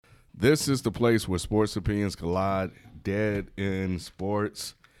This is the place where sports opinions collide. Dead in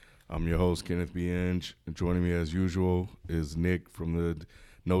Sports. I'm your host, Kenneth B. Inge. Joining me as usual is Nick from the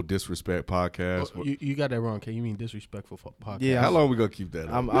No Disrespect podcast. Oh, you got that wrong, K. You mean disrespectful podcast. Yeah. How long we going to keep that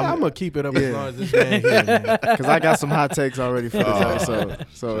up? I'm going to keep it up as long as this man here, man. Because I got some hot takes already for this episode.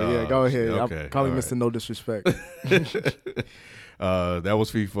 So, yeah, go ahead. Okay. Call me Mr. No Disrespect. That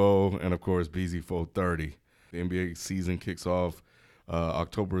was FIFO and, of course, BZ430. The NBA season kicks off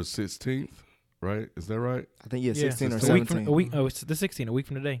October 16th, right? Is that right? I think, 16 or 17. 17. It's the 16th, a week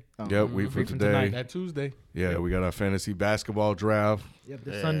from today. Oh. Yep, week from today. That Tuesday. Yeah, we got our fantasy basketball draft. Yep,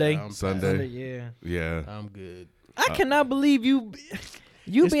 this Sunday. Sunday. Yeah. I'm good. I cannot believe you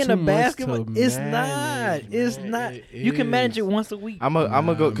It's being too a much basketball. to It's manage, not. It's man. not. It You can manage it is. once a week. I'm going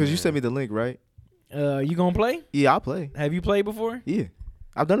to go, because you man. sent me the link, right? You gonna play? Yeah, I'll play. Have you played before? Yeah.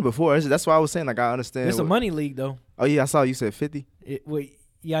 I've done it before. That's why I was saying, like, I understand. It's a money league though. Oh, yeah, I saw you said 50.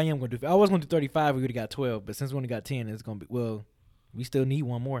 Yeah, I am gonna do. I was gonna do 35. We would have got 12, but since we only got 10, it's gonna be. Well, we still need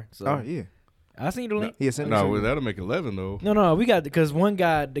one more. So Oh, yeah. I seen the link. Yeah, send me No, some. well, that'll make 11, though. No, we got because one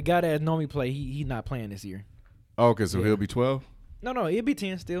guy, the guy that normally play, he's not playing this year. Oh, okay, so Yeah. he'll be 12? No, it'll be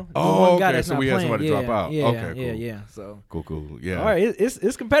 10 still. The Oh, one guy okay, that's so not we had playing. somebody drop out. Yeah, Okay, cool. yeah. So Cool. Yeah. all right,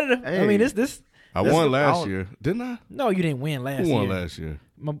 it's competitive. I Hey. mean, this. I That's won the- last I don't- year. Didn't I? No, you didn't win last Who won year. last year?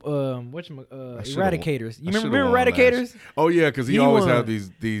 Eradicators. You I should've remember won last Eradicators? Oh, yeah, because he He always won. have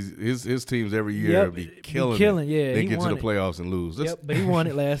these his teams every year Yep, be be killing it. yeah. They he get to won the it. playoffs and lose. Yep, but he won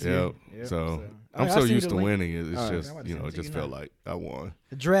it last year. Yep. So All I'm right, so I see used the to link. winning. It's All right, just, I'm about to you know, send it it to just you felt now. like I won.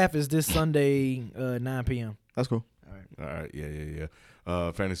 The draft is this Sunday, 9 p.m. That's cool. All right. Yeah.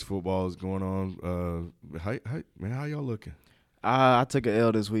 Fantasy football is going on. How y'all looking? I took an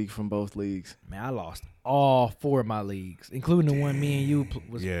L this week from both leagues. Man, I lost all 4 of my leagues, including the one me and you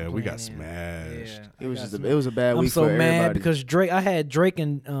was. Yeah, we got playing in. smashed. Yeah, It was I got just it was a bad I'm week so for mad everybody. because Drake. I had Drake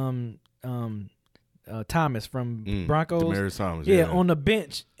and Thomas from Broncos. Demaryius Thomas. Yeah, on the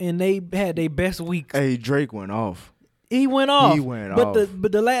bench, and they had their best weeks. Hey, Drake went off. He went off.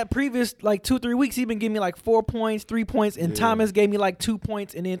 But the last previous like 2-3 weeks, he been giving me like 4 points, 3 points, and Yeah. Thomas gave me like 2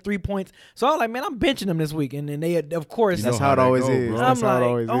 points and then 3 points. So I was like, man, I'm benching him this week, and then they had, of course. You That's know how it how that always go, is. bro. I'm That's how like, it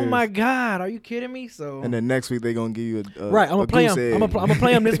always oh is. my God, are you kidding me? So And then next week they gonna give you a right, I'm gonna play him. goose egg. I'm gonna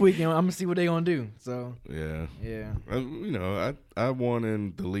play him this week, and I'm gonna see what they gonna do. So Yeah. yeah. You know, I won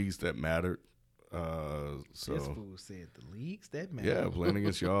in the leagues that mattered. So This fool said the leagues that matter. yeah, playing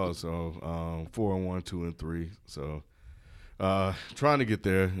against y'all. So 4-1, 2-3. So trying to get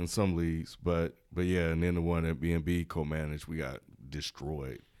there in some leagues, but yeah, and then the one at B&B co-managed, we got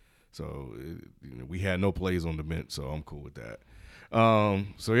destroyed. So we had no plays on the bench, so I'm cool with that.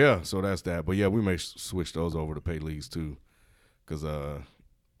 So yeah, so that's that. But yeah, we may switch those over to pay leagues too, because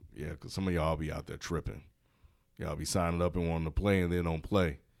some of y'all be out there tripping. Y'all be signing up and wanting to play and then don't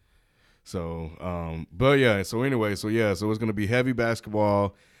play. So, but yeah, so anyway, so it's going to be heavy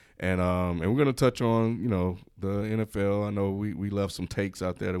basketball, and we're going to touch on, you know, the NFL. I know we left some takes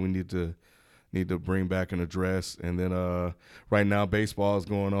out there that we need to bring back and address. And then right now baseball is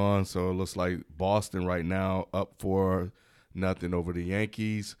going on, so it looks like Boston right now up 4-0 over the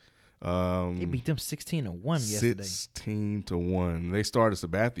Yankees. They beat them 16-1 yesterday. 16-1. They started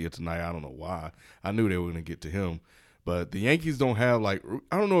Sabathia tonight. I don't know why. I knew they were going to get to him. But the Yankees don't have, like,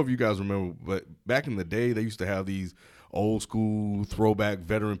 I don't know if you guys remember, but back in the day, they used to have these old school throwback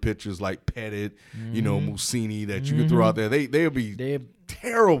veteran pitchers like Pettit, you know, Mussini that you could throw out there. They'll be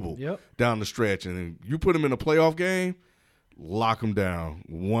terrible down the stretch. And then you put them in a playoff game, lock them down.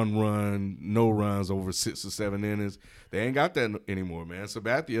 1 run, no runs over 6 or 7 innings. They ain't got that anymore, man.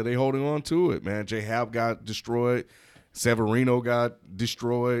 Sabathia, they holding on to it, man. J-Hap got destroyed. Severino got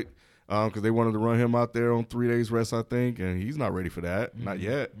destroyed. Because they wanted to run him out there on 3 days rest, I think, and he's not ready for that, not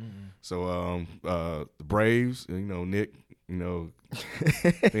yet. So the Braves, you know, Nick, you know,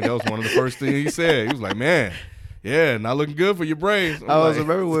 I think that was one of the first things he said. He was like, "Man, yeah, not looking good for your Braves."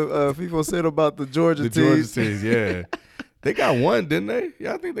 Remember what people said about the Georgia teams. Yeah, they got one, didn't they?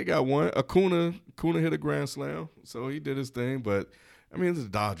 Yeah, I think they got one. Acuna hit a grand slam, so he did his thing. But I mean, it's the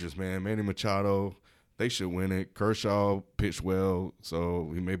Dodgers, man. Manny Machado. They should win it. Kershaw pitched well, so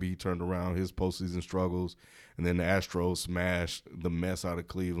maybe he turned around his postseason struggles. And then the Astros smashed the mess out of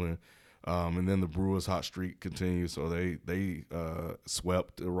Cleveland. And then the Brewers' hot streak continues, so they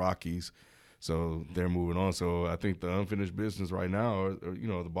swept the Rockies. So they're moving on. So I think the unfinished business right now are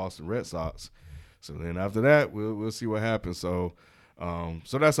the Boston Red Sox. So then after that, we'll see what happens. So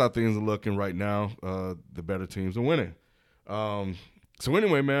so that's how things are looking right now. The better teams are winning. So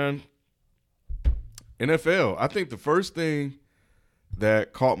anyway, man. NFL, I think the first thing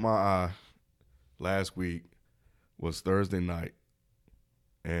that caught my eye last week was Thursday night.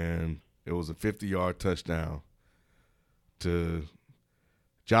 and it was a 50-yard touchdown to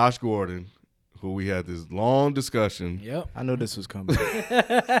Josh Gordon, who we had this long discussion. Yep. I knew this was coming.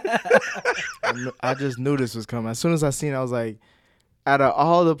 I just knew this was coming. As soon as I seen it, I was like, out of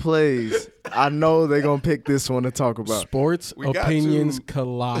all the plays, I know they're going to pick this one to talk about. Sports opinions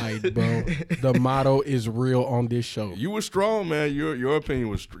collide, bro. The motto is real on this show. You were strong, man. Your opinion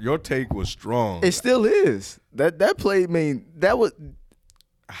was your take was strong. It still is. That play, I mean, that was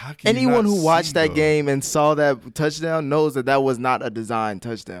anyone who watched that game and saw that touchdown knows that was not a designed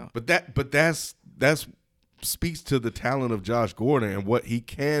touchdown. But that's speaks to the talent of Josh Gordon and what he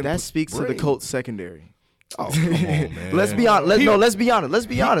can. That speaks bring. to the Colts secondary. Oh, come on, man. Let's be honest. Let's be honest. Let's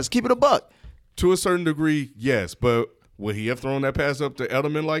be honest. Keep it a buck. To a certain degree, yes, but would he have thrown that pass up to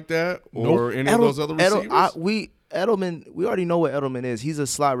Edelman like that, or any of those other receivers? Edelman, we already know what Edelman is. He's a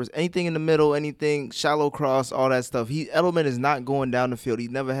slot receiver. Anything in the middle, anything shallow cross, all that stuff. Edelman is not going down the field. He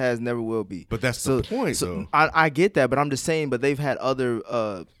never has, never will be. But that's the point, though. I get that, but I'm just saying. But they've had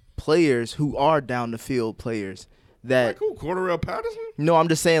other players who are down the field players. That who? Cordarrelle Patterson? No, I'm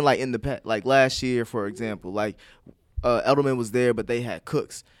just saying, like last year, for example, like Edelman was there, but they had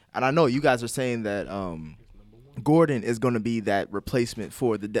Cooks, and I know you guys are saying that Gordon is going to be that replacement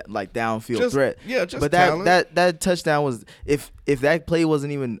for the downfield threat. Yeah, just but talent. that touchdown was if that play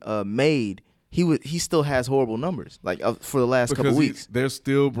wasn't even made, he still has horrible numbers for the last couple weeks. They're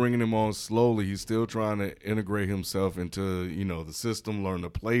still bringing him on slowly. He's still trying to integrate himself into the system, learn the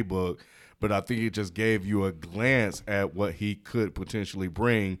playbook. But I think it just gave you a glance at what he could potentially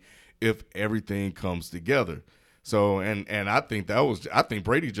bring if everything comes together. So, and I think I think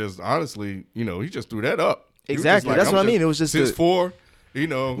Brady just honestly, he just threw that up. Exactly. That's what I mean. It was just 6'4",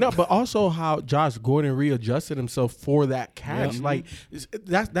 No, but also how Josh Gordon readjusted himself for that catch. Yeah. Like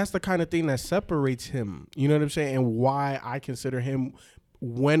that's the kind of thing that separates him. You know what I'm saying? And why I consider him,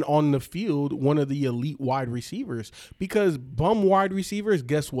 when on the field, one of the elite wide receivers. Because bum wide receivers,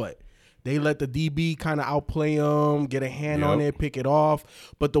 guess what? They let the DB kind of outplay them, get a hand on it, pick it off.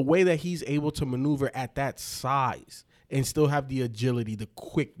 But the way that he's able to maneuver at that size and still have the agility, the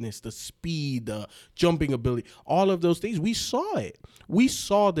quickness, the speed, the jumping ability, all of those things, we saw it. We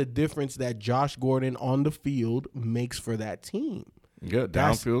saw the difference that Josh Gordon on the field makes for that team. Yeah,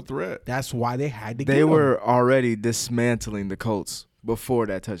 downfield threat. That's why they had to get him. They were already dismantling the Colts before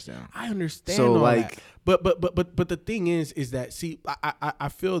that touchdown. I understand so, all like, that. But the thing is that, see, I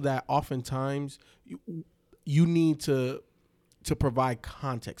feel that oftentimes you need to provide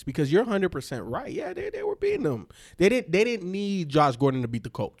context, because you're 100% right. Yeah, they were beating them. They didn't need Josh Gordon to beat the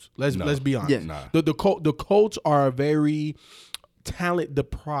Colts. Let's be honest. Yeah. Nah. The Colts are a very talent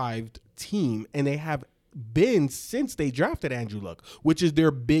deprived team, and they have been since they drafted Andrew Luck, which is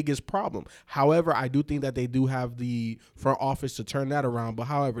their biggest problem. However, I do think that they do have the front office to turn that around. But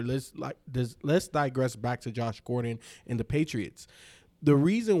however, let's digress back to Josh Gordon and the Patriots. The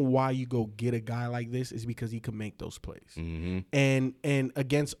reason why you go get a guy like this is because he can make those plays. Mm-hmm. And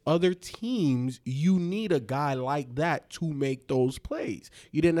against other teams, you need a guy like that to make those plays.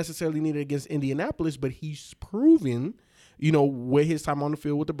 You didn't necessarily need it against Indianapolis, but he's proven, with his time on the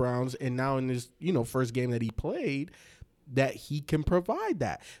field with the Browns and now in this, first game that he played, that he can provide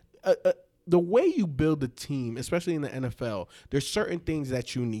that. The way you build a team, especially in the NFL, there's certain things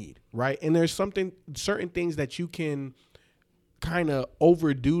that you need, right? And there's certain things that you can kind of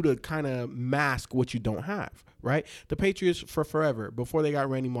overdo to kind of mask what you don't have, right? The Patriots for forever, before they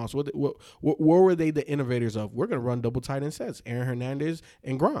got Randy Moss, what were they the innovators of? We're going to run double tight end sets, Aaron Hernandez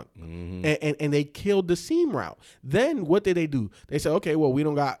and Gronk. Mm-hmm. And they killed the seam route. Then what did they do? They said, okay, well, we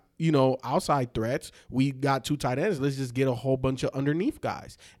don't got, outside threats. We got two tight ends. Let's just get a whole bunch of underneath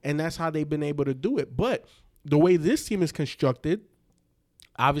guys. And that's how they've been able to do it. But the way this team is constructed,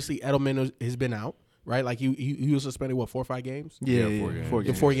 obviously Edelman has been out. Right, like he was suspended 4 or 5 games. Yeah,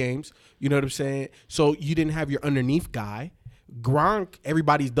 4 games. You know what I'm saying? So you didn't have your underneath guy. Gronk,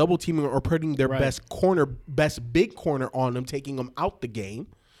 everybody's double teaming or putting their best big corner on them, taking them out the game.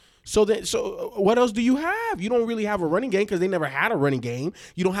 So what else do you have? You don't really have a running game because they never had a running game.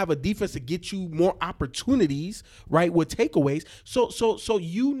 You don't have a defense to get you more opportunities, right, with takeaways. So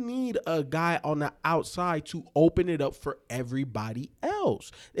you need a guy on the outside to open it up for everybody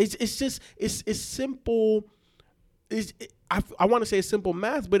else. It's simple. I want to say it's simple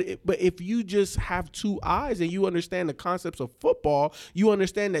math, but if you just have two eyes and you understand the concepts of football, you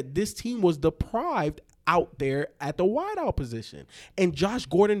understand that this team was deprived out there at the wideout position. And Josh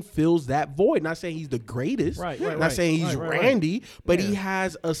Gordon fills that void. Not saying he's the greatest. Not saying he's Randy, but he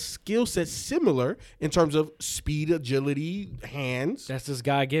has a skill set similar in terms of speed, agility, hands. That's just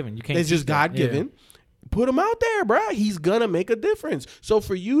God given. You can't. It's just God given. Put him out there, bro. He's gonna make a difference. So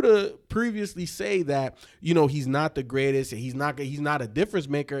for you to previously say that, he's not the greatest, he's not a difference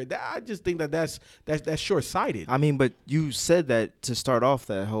maker, I just think that's short sighted. I mean, but you said that to start off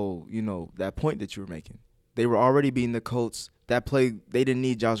that whole, that point that you were making. They were already beating the Colts. That play, they didn't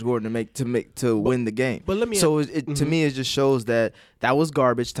need Josh Gordon to win the game. But let me. So to me, it just shows that was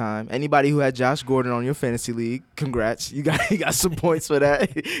garbage time. Anybody who had Josh Gordon on your fantasy league, congrats, you got some points for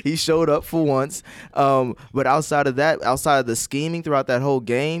that. He showed up for once. But outside of that, outside of the scheming throughout that whole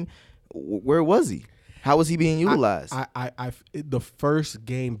game, where was he? How was he being utilized? The first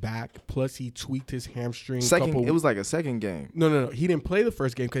game back, plus he tweaked his hamstring. It was like a second game. No. He didn't play the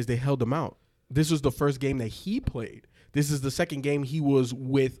first game because they held him out. This was the first game that he played. This is the second game he was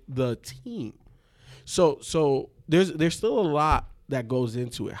with the team. So there's still a lot that goes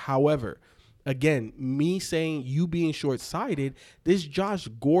into it. However, again, me saying you being short-sighted, this Josh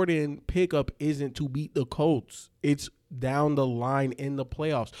Gordon pickup isn't to beat the Colts. It's down the line in the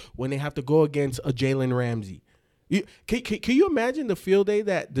playoffs when they have to go against a Jalen Ramsey. Can you imagine the field day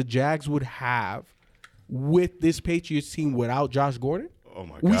that the Jags would have with this Patriots team without Josh Gordon? Oh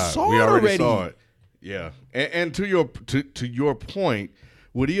my God, we already saw it. Yeah, and to your point,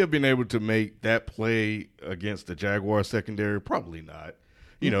 would he have been able to make that play against the Jaguars secondary? Probably not.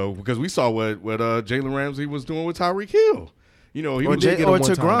 Because we saw what Jalen Ramsey was doing with Tyreek Hill. He was did get him one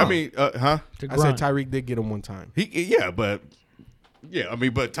time. I mean, I said Tyreek did get him one time. But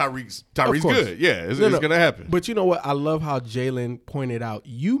Tyreek's good. Yeah, it's gonna happen. But you know what? I love how Jalen pointed out.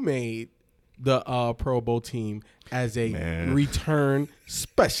 You made the Pro Bowl team as a return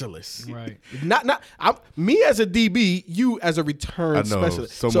specialist, right? Me as a DB, you as a return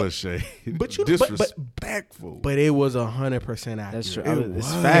specialist. So much shade, but disrespectful. But it was 100% accurate. That's true.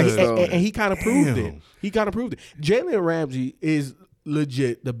 It's facts, and he kind of proved it. Jalen Ramsey is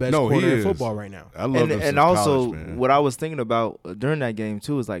legit the best corner in football right now. I love him and also college, what I was thinking about during that game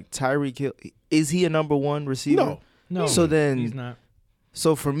too is like Tyreek Hill. Is he a number one receiver? No. So then he's not.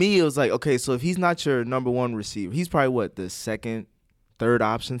 So for me, it was like, okay, so if he's not your number one receiver, he's probably the second, third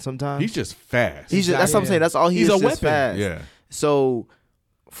option sometimes. He's just fast. That's what I'm saying. That's all he's a just weapon. Fast. Yeah. So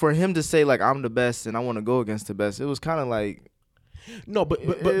for him to say, like, I'm the best and I want to go against the best, it was kind of like, no, but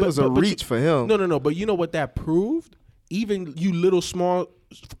it was a reach for him. No. But you know what that proved? Even you little, small,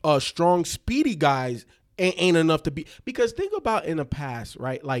 strong, speedy guys ain't enough to be. Because think about in the past,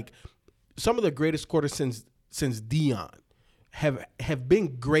 right? Like some of the greatest quarters since Dion have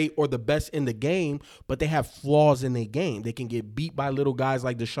been great or the best in the game, but they have flaws in their game. They can get beat by little guys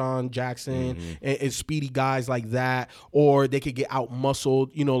like Deshaun Jackson and speedy guys like that, or they could get out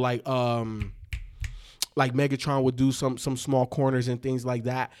muscled, like Megatron would do some small corners and things like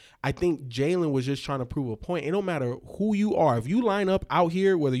that. I think Jalen was just trying to prove a point. It don't matter who you are. If you line up out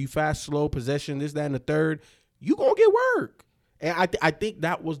here, whether you fast, slow, possession, this, that, and the third, you going to get work. And I think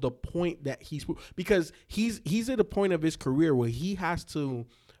that was the point that because he's at a point of his career where he has to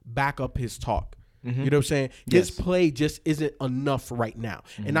back up his talk. You know what I'm saying? His play just isn't enough right now.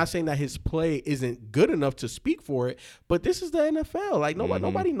 And not saying that his play isn't good enough to speak for it, but this is the NFL. Like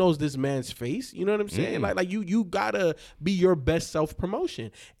nobody knows this man's face. You know what I'm saying? Like you gotta be your best self promotion.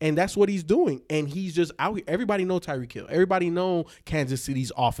 And that's what he's doing. And he's just out here. Everybody know Tyreek Hill. Everybody know Kansas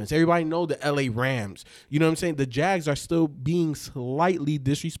City's offense. Everybody know the LA Rams. You know what I'm saying? The Jags are still being slightly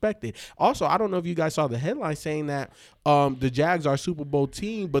disrespected. Also, I don't know if you guys saw the headline saying that the Jags are a Super Bowl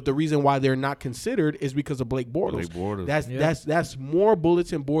team, but the reason why they're not considered is because of Blake Bortles. That's more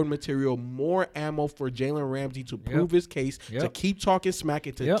bulletin board material, more ammo for Jalen Ramsey to prove his case, to keep talking smack,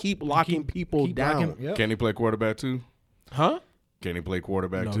 and to keep locking people down. Can he play quarterback too? Huh? Can he play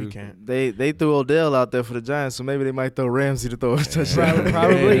quarterback too? No, he can't. They threw Odell out there for the Giants, so maybe they might throw Ramsey to throw a touchdown.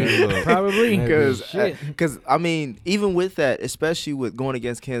 Probably. Because I mean, even with that, especially with going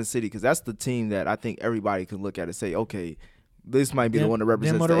against Kansas City, because that's the team that I think everybody can look at and say, okay, this might be the one that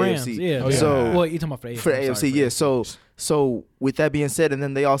represents the AFC. Yeah. So, well, you're talking about for the AFC, yeah. So with that being said, and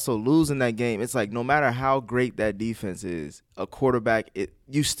then they also lose in that game, it's like no matter how great that defense is, a quarterback,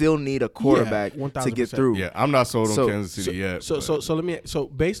 you still need a quarterback to get through. Yeah, I'm not sold on Kansas City yet. So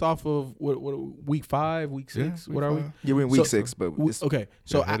based off of what week 5, week 6, what are we? Yeah, we're in week 6, but okay.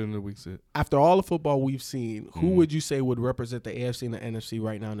 So heading into week 6. After all the football we've seen, who would you say would represent the AFC and the NFC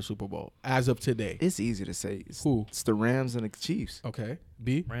right now in the Super Bowl as of today? It's easy to say. Who? It's the Rams and the Chiefs. Okay.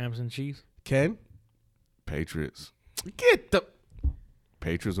 B. Rams and Chiefs. Ken. Patriots. Get the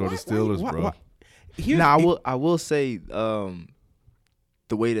Patriots or the Steelers, bro. Now I will say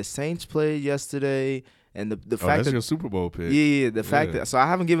the way the Saints played yesterday, and the fact that's that your Super Bowl pick. yeah, the fact that so I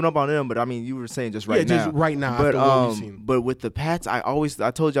haven't given up on them, but I mean you were saying just right now. Just right now. But after what you've seen. but with the Pats, I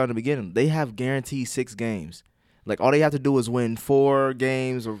told y'all in the beginning, they have guaranteed 6 games. Like all they have to do is win 4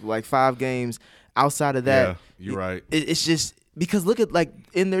 games or like 5 games. Outside of that, yeah, you're right. It's just because look at like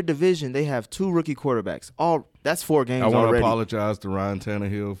in their division, they have 2 rookie quarterbacks. That's 4 games I want already. to apologize to Ryan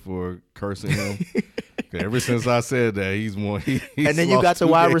Tannehill for cursing him. Ever since I said that, he's won. He's And then you got the lost 2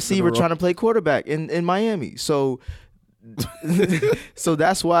 wide games receiver in a row. trying to play quarterback in Miami. So so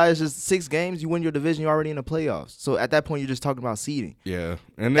that's why it's just 6 games. You win your division, you're already in the playoffs. So at that point, you're just talking about seeding. Yeah,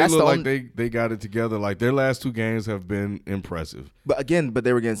 and they That's look the like they got it together. Like their last 2 games have been impressive. But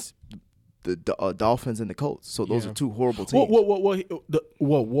they were against the Dolphins and the Colts. So those are 2 horrible teams.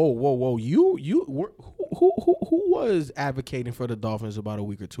 Whoa! Who was advocating for the Dolphins about a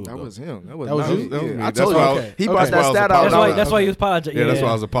week or 2 ago? That was him. That was not you? me. That was me. I That's told why you. I was- He brought that's why I that was stat out. apologizing. That's why he was apologizing. Yeah, that's why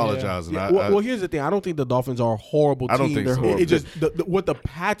I was apologizing. Yeah. I- Well, here's the thing. I don't think the Dolphins are a horrible team. I don't think so. It just what the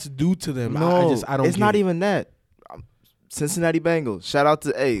Pats do to them. No, I don't. it's not even that. Cincinnati Bengals. Shout out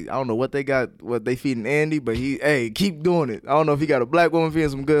to I don't know what they got, what they feeding Andy, but keep doing it. I don't know if he got a black woman feeding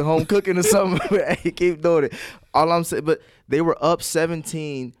some good home cooking or something, but keep doing it. All I'm saying, but they were up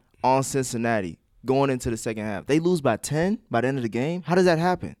 17 on Cincinnati going into the second half. They lose by 10 by the end of the game. How does that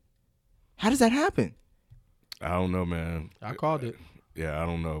happen? How does that happen? I don't know, man. I called it. Yeah, I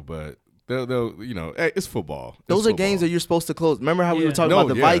don't know, but they'll hey, it's football. Those are games that you're supposed to close. Remember how we were talking about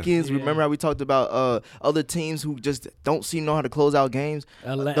the Vikings? Yeah. Remember how we talked about other teams who just don't seem to know how to close out games?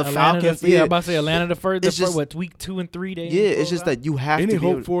 The Falcons. Falcons. I'm about to say Atlanta the first. It's just- what week 2 and 3 days? Yeah, it's just that you have Any to be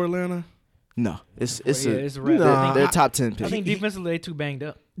hope able, for Atlanta? No, it's red. Nah. they're top 10 pick. I think defensively they too banged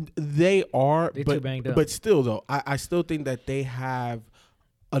up. They are, They too banged up. but still though, I still think that they have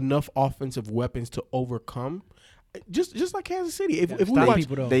enough offensive weapons to overcome. Just like Kansas City. If we Stop watch,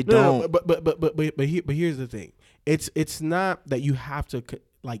 people though. They No, don't. but here's the thing. It's not that you have to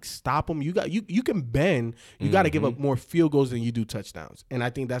like stop them. You can bend. You got to give up more field goals than you do touchdowns. And I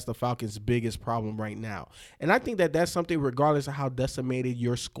think that's the Falcons' biggest problem right now. And I think that that's something, regardless of how decimated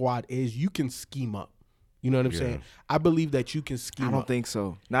your squad is, you can scheme up. You know what I'm saying? I believe that you can scheme I don't up. think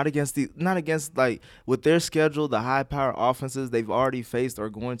so. Not against like with their schedule, the high power offenses they've already faced or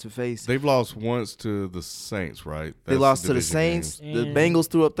going to face. They've lost once to the Saints, right? They That's lost to the division Saints. games. The And Bengals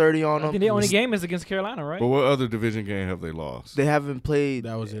threw up 30 on I them. think the only game is against Carolina, right? But what other division game have they lost? They haven't played.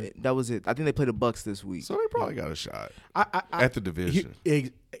 That was it. That was it. I think they played the Bucks this week. So they probably got a shot I at the division.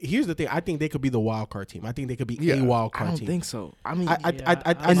 Here's the thing. I think they could be the wild card team. I think they could be Yeah. a wild I card don't team. think so. I mean, I in the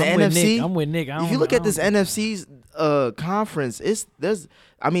I'm with NFC, Nick. I'm with Nick. if you look at this NFC's conference,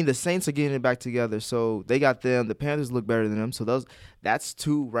 the Saints are getting it back together, so they got them. The Panthers look better than them, so that's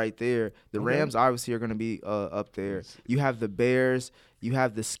 2 right there. The Rams obviously are going to be up there. You have the Bears, you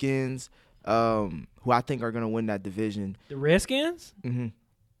have the Skins, who I think are going to win that division. the Redskins. Mm-hmm.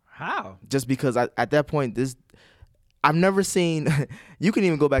 How? Just because at that point, I've never seen. You can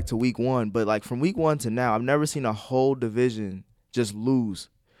even go back to week 1, but like from week 1 to now, I've never seen a whole division just lose.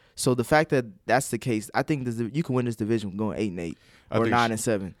 So the fact that that's the case, I think you can win this division going 8-8 or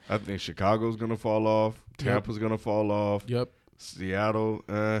 9-7. I think Chicago's gonna fall off. Tampa's gonna fall off. Yep. Seattle,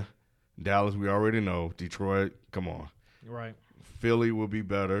 Dallas, we already know. Detroit, come on. Right. Philly will be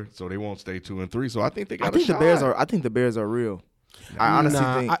better, so they won't stay 2 and 3. So I think they got. I think a the Bears shot. are. I think the Bears are real. I honestly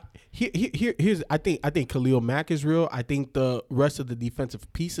think. Here's I think Khalil Mack is real. I think the rest of the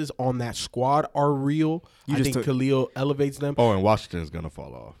defensive pieces on that squad are real. I think Khalil elevates them. Oh, and Washington's gonna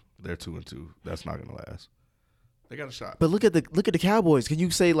fall off. They're 2 and 2. That's not gonna last. They got a shot. But look at the Cowboys. Can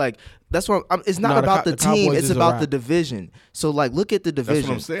you say like that's what it's not No, about the team. Cowboys It's is a about wrap. the division. So like look at the That's division.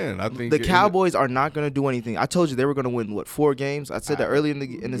 what I'm saying. I think The Cowboys are not going to do anything. I told you they were going to win 4 games. I said that early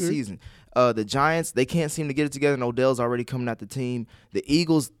in the season. The Giants, they can't seem to get it together, and Odell's already coming at the team. The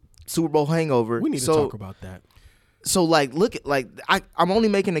Eagles, Super Bowl hangover. We need to talk about that. So like look at I'm only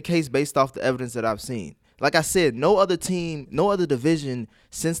making the case based off the evidence that I've seen. Like I said, no other team, no other division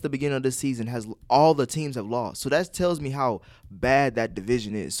since the beginning of this season has all the teams have lost. So that tells me how bad that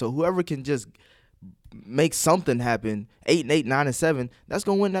division is. So whoever can just make something happen, 8-8, 9-7, that's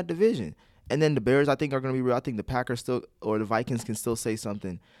gonna win that division. And then the Bears, I think, are gonna be real. I think the Packers still or the Vikings can still say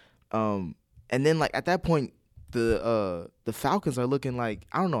something. And then like at that point, the Falcons are looking like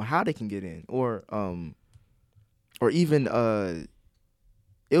I don't know how they can get in, or even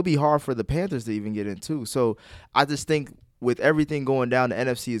it'll be hard for the Panthers to even get in too. So I just think with everything going down, the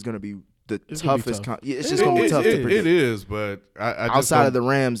NFC is going to be the toughest. It's just going to be tough to predict. It is, but I just outside of the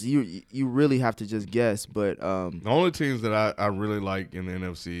Rams, you really have to just guess. But the only teams that I really like in the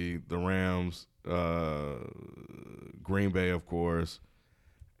NFC, the Rams, Green Bay, of course,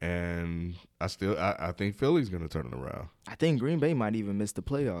 and I think Philly's going to turn it around. I think Green Bay might even miss the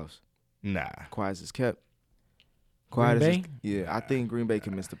playoffs. Nah. Quiet as kept. Green Bay? Yeah, I think Green Bay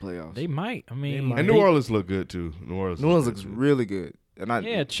can miss the playoffs. They might. I mean, They might. And New Orleans look good too. New Orleans looks really good. And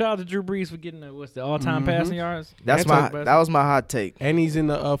yeah, shout out to Drew Brees for getting the all-time passing yards. that was my hot take. And he's in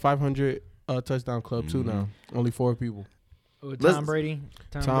the 500 touchdown club too now. Only 4 people. Tom Brady,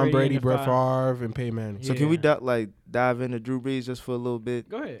 Brett Favre, and Peyton Manning. So can we dive into Drew Brees just for a little bit?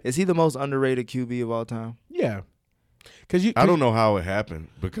 Go ahead. Is he the most underrated QB of all time? Yeah. I don't know how it happened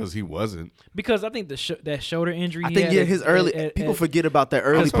because he wasn't. Because I think that shoulder injury. I think his early. People forget about that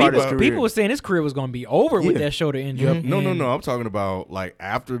early part of his career. People were saying his career was going to be over with that shoulder injury. Yep. No. I'm talking about like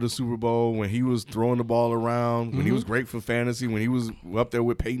after the Super Bowl when he was throwing the ball around, when he was great for fantasy, when he was up there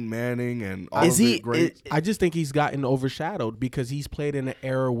with Peyton Manning and all of it great. I just think he's gotten overshadowed because he's played in an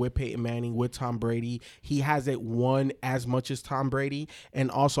era with Peyton Manning, with Tom Brady. He hasn't won as much as Tom Brady,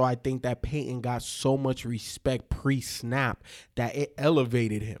 and also I think that Peyton got so much respect pre-snap that it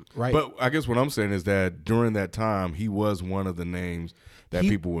elevated him, right? But I guess what I'm saying is that during that time, he was one of the names that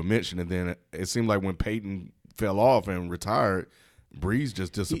people would mention. And then it seemed like when Peyton fell off and retired, Breeze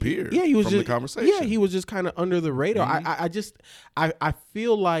just disappeared from the conversation. Yeah, he was just kind of under the radar. I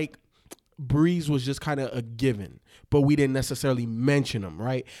feel like Breeze was just kind of a given, but we didn't necessarily mention him,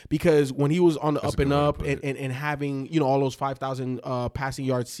 right? Because when he was on the up and up and having, all those 5,000 passing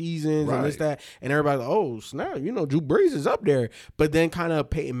yard seasons and this, that, and everybody's like, oh, snap, Drew Brees is up there. But then kind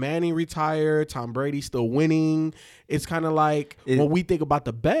of Peyton Manning retired, Tom Brady still winning. It's kind of like when we think about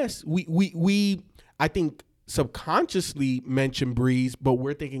the best, we I think, subconsciously mention Breeze, but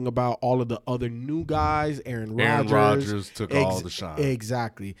we're thinking about all of the other new guys. Aaron Rodgers took all the shine.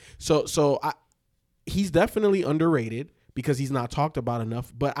 Exactly. So he's definitely underrated because he's not talked about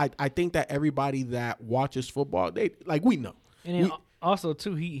enough. But I think that everybody that watches football, we know. And also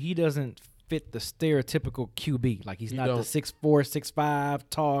too, he doesn't fit the stereotypical QB. Like he's not the 6'4", 6'5"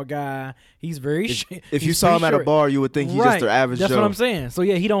 tall guy. He's very. If you saw him at a bar, you would think he's just an average Joe. That's what I'm saying. So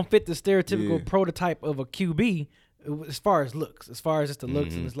yeah, he don't fit the stereotypical prototype of a QB as far as looks, as far as just the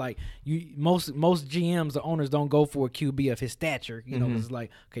looks. And it's like most GMs or owners don't go for a QB of his stature. It's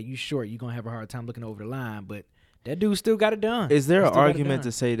like, okay, you short, you're gonna have a hard time looking over the line, but that dude still got it done. Is there an argument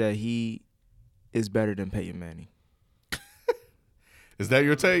to say that he is better than Peyton Manning? Is that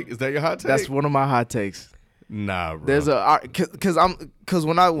your take? Is that your hot take? That's one of my hot takes. Nah, bro. There's because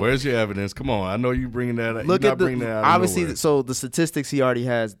when I where's your evidence? Come on, I know you bringing that up. Look at obviously. So the statistics he already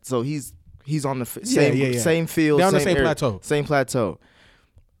has. So he's on the same field. They're on the same plateau. Same plateau.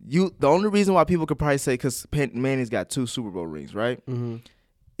 The only reason why people could probably say because Manning's got 2 Super Bowl rings, right? Mm-hmm.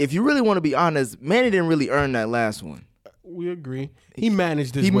 If you really want to be honest, Manning didn't really earn that last one. We agree. He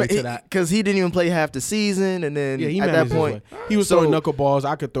managed his way to that because he didn't even play half the season, and then at that point he was throwing knuckleballs.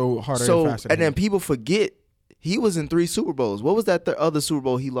 I could throw harder and faster. And then people forget he was in 3 Super Bowls. What was that other Super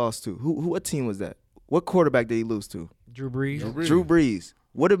Bowl he lost to? What team was that? What quarterback did he lose to? Drew Brees. Drew Brees.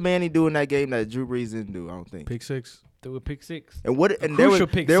 What did Manning do in that game that Drew Brees didn't do? I don't think. Pick 6. Threw a pick 6. And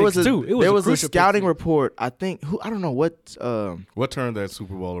there was a scouting report. I think I don't know what. What turned that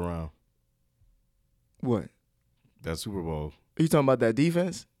Super Bowl around? What? That Super Bowl. Are you talking about that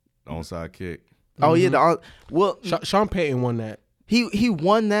defense? The onside kick. Oh yeah. Sean Payton won that. He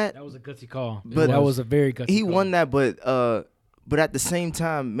won that. That was a gutsy call. But that was a very gutsy call. He won that, but at the same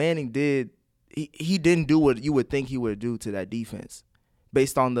time, Manning did. He didn't do what you would think he would do to that defense,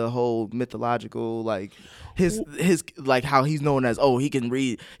 based on the whole mythological his how he's known as he can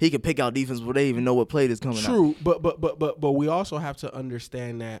pick out defense before they even know what play is coming out. True, but we also have to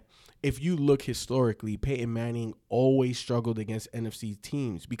understand that if you look historically, Peyton Manning always struggled against NFC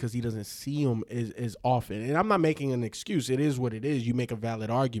teams because he doesn't see them as often. And I'm not making an excuse. It is what it is. You make a valid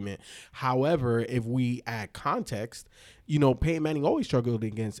argument. However, if we add context, Peyton Manning always struggled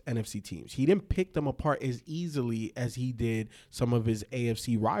against NFC teams. He didn't pick them apart as easily as he did some of his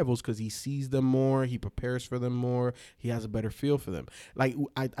AFC rivals because he sees them more, he prepares for them more, he has a better feel for them. Like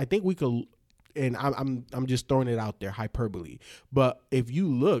I think we could. And I'm just throwing it out there, hyperbole. But if you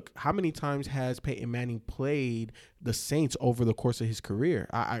look, how many times has Peyton Manning played the Saints over the course of his career?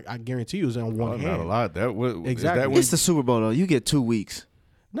 I guarantee you it was on one hand. Not a lot. Exactly. It's the Super Bowl though. You get 2 weeks.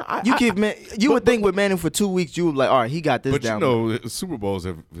 No, you would think with Manning for 2 weeks, you would be like, all right, he got this down. But Super Bowls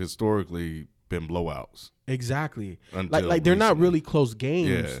have historically been blowouts. Exactly. Like they're not really close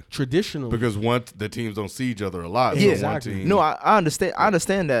games traditionally. Because the teams don't see each other a lot. Yeah, exactly. No, I understand. I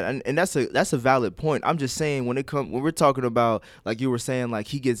understand that, and that's a valid point. I'm just saying when we're talking about, like you were saying, like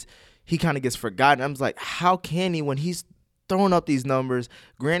he kind of gets forgotten. I'm just like, how can he when he's throwing up these numbers?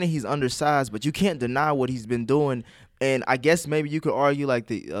 Granted, he's undersized, but you can't deny what he's been doing And I guess maybe you could argue like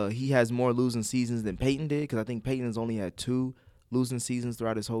he has more losing seasons than Peyton did, because I think Peyton has only had 2 losing seasons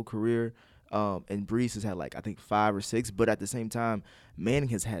throughout his whole career. And Brees has had like, I think 5 or 6. But at the same time, Manning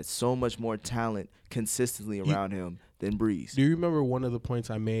has had so much more talent consistently around him than Brees. Do you remember one of the points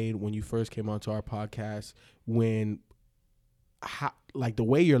I made when you first came onto our podcast, when like the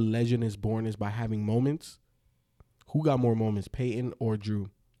way your legend is born is by having moments? Who got more moments, Peyton or Drew?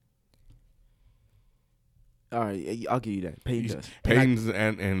 All right, I'll give you that. Peyton does. Peyton's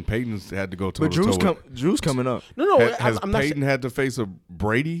and Peyton's had to go toe But to toe. Drew's coming up. No, Has I'm not. Peyton had to face a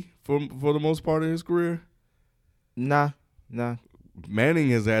Brady for the most part of his career? Nah. Manning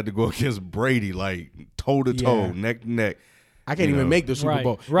has had to go against Brady like toe to toe, Yeah. neck to neck. I can't even make the Super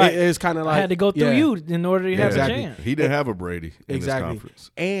Bowl. Right. It's kind of like I had to go through you in order to have Exactly. a chance. He didn't have a Brady in this Exactly.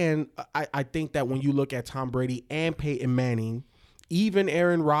 conference. And I think that when you look at Tom Brady and Peyton Manning, even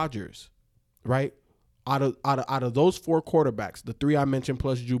Aaron Rodgers, right? Out of those 4 quarterbacks, the 3 I mentioned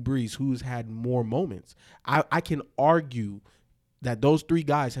plus Drew Brees, who's had more moments, I can argue that those 3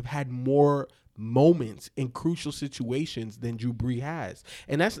 guys have had more moments in crucial situations than Drew Brees has.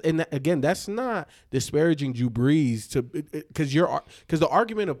 And again, that's not disparaging Drew Brees because the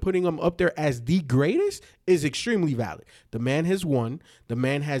argument of putting him up there as the greatest is extremely valid. The man has won. The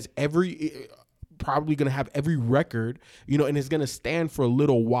man has probably going to have every record, and it's going to stand for a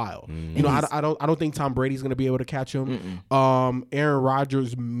little while. I don't think Tom Brady's going to be able to catch him. Aaron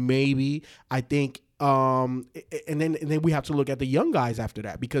Rodgers, maybe. I think and then we have to look at the young guys after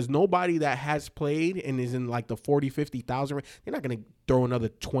that, because nobody that has played and is in like the 40, 50,000, they're not going to throw another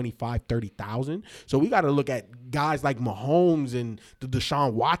 25, 30,000. So we got to look at guys like Mahomes and the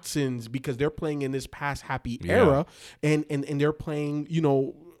Deshaun Watsons, because they're playing in this past happy era, and they're playing,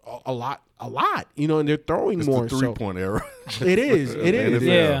 a lot, and they're throwing It's more. the 3-point era. It is.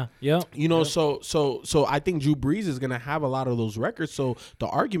 Yeah. So I think Drew Brees is going to have a lot of those records. So the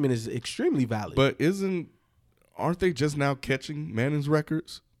argument is extremely valid. But aren't they just now catching Manning's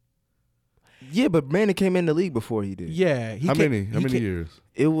records? Yeah, but Manning came in the league before he did. Yeah. How many years?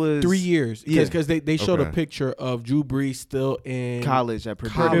 It was 3 years. Because they showed a Okay. picture of Drew Brees still in college at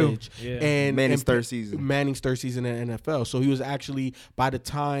Purdue. college. Yeah. And Manning's third season. Manning's third season in the NFL. So he was actually, by the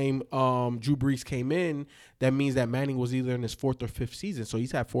time Drew Brees came in, that means that Manning was either in his 4th or 5th season. So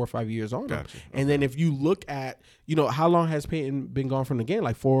he's had 4 or 5 years on him. Gotcha. And then if you look at, how long has Peyton been gone from the game?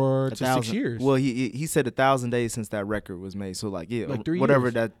 Like 4 to 6 years. Well, he said 1,000 days since that record was made. So like 3 whatever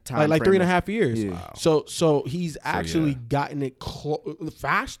years. that time. Like frame 3.5 was. years. Yeah. Wow. So he's actually gotten it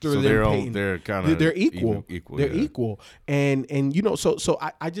faster So than Peyton. they're kind of They're equal. They're yeah. equal. And so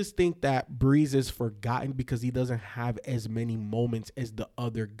I just think that Brees is forgotten because he doesn't have as many moments as the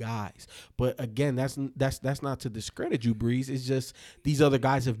other guys. But again, that's not to discredit you, Brees. It's just these other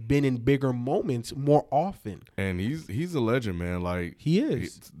guys have been in bigger moments more often. And he's a legend, man. Like He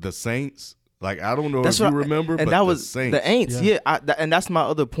is. The Saints. Like, I don't know That's if you what- remember, and but that was the Saints. the Aints. Yeah, and that's my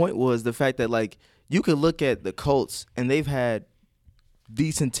other point, was the fact that like you could look at the Colts and they've had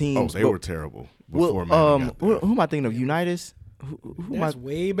decent teams. Oh, they were terrible before Manning got there. Who am I thinking of? Unitas? Who am I? That's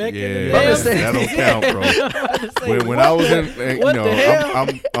way back Yeah. in the I'm day. just saying- that don't count, bro. When I was in, What the hell?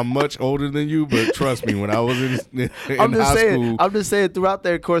 I'm much older than you, but trust me, when I was in I'm just high saying. school, I'm just saying. Throughout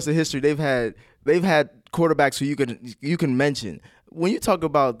their course of history, they've had quarterbacks who you can mention. When you talk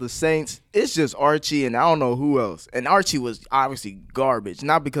about the Saints, it's just Archie and I don't know who else. And Archie was obviously garbage,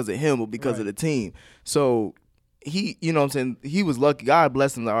 not because of him, but because of the team. So he, what I'm saying, he was lucky. God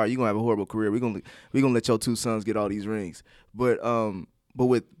bless him. Like, all right, you're gonna have a horrible career. We're gonna let your 2 sons get all these rings. But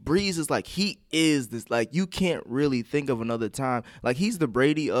with Brees, it's like he is this, like, you can't really think of another time. Like, he's the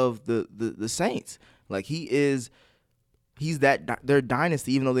Brady of the Saints. Like, he's their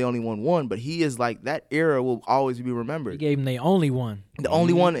dynasty, even though they only won 1. But he is like, that era will always be He remembered. gave him the only one. The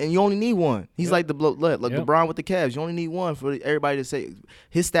only one, and you only need one. He's like LeBron with the Cavs. You only need one for everybody to say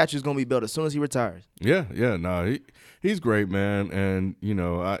his statue is gonna be built as soon as he retires. yeah, no, he's great, man, and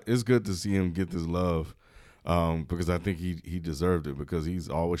it's good to see him get this love, because I think he deserved it, because he's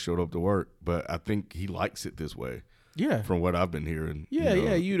always showed up to work, but I think he likes it this way. Yeah. From what I've been hearing.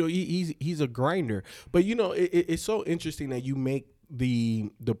 He's a grinder. But it's so interesting that you make the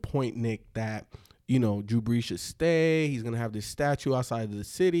point, Nick, that Drew Brees should stay. He's gonna have this statue outside of the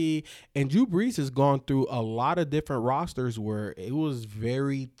city, and Drew Brees has gone through a lot of different rosters where it was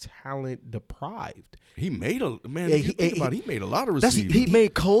very talent deprived. He made a man. Yeah, he made a lot of receivers. He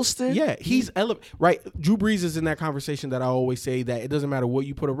made Colston. Yeah, he's right. Drew Brees is in that conversation that I always say that it doesn't matter what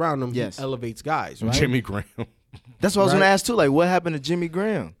you put around him. Yes. He elevates guys. Right. Jimmy Graham. That's what I was gonna ask too. Like, what happened to Jimmy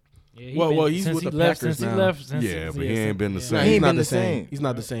Graham? Yeah, he's with the left, Packers now. Yeah, but he ain't been the same. Nah, He he's ain't not been the the same. same. He's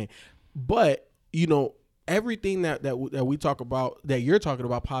not the same. But everything that we talk about, that you're talking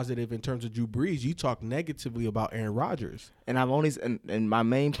about positive in terms of Drew Brees, you talk negatively about Aaron Rodgers. And I've only and my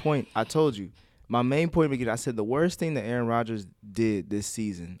main point, I told you, my main point again, I said the worst thing that Aaron Rodgers did this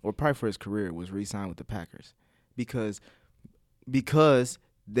season, or probably for his career, was re-sign with the Packers, because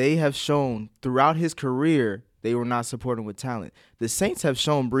they have shown throughout his career they were not supporting with talent. The Saints have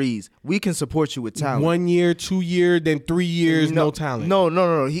shown Breeze, we can support you with talent. 1 year, 2 year, then 3 years, no talent.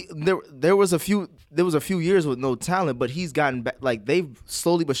 No. There was a few years with no talent, but he's gotten back. Like, they've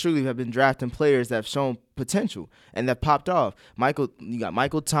slowly but surely have been drafting players that have shown potential and that popped off. You got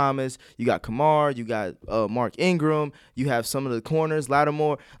Michael Thomas, you got Kamar, you got Mark Ingram, you have some of the corners,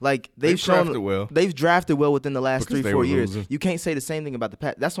 Lattimore. Like, they've drafted well within the last because 3-4 years. losing. You can't say the same thing about the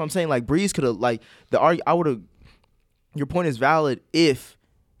Pat. That's what I'm saying. Like, Breeze could have your point is valid if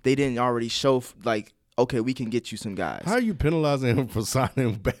they didn't already show okay, we can get you some guys. How are you penalizing him for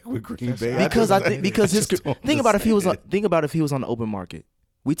signing back with Green Bay? Think about if he was on the open market.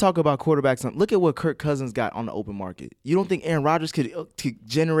 We talk about quarterbacks. Look at what Kirk Cousins got on the open market. You don't think Aaron Rodgers could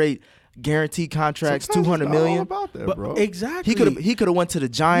generate guaranteed contracts, $200 million? All about that, bro. Exactly. He could have went to the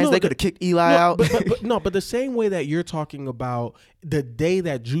Giants. They could have kicked Eli out. But the same way that you're talking about the day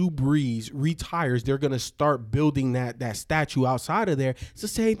that Drew Brees retires, they're gonna start building that statue outside of there. It's the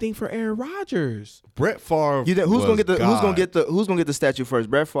same thing for Aaron Rodgers. Brett Favre. Who's gonna get the statue first?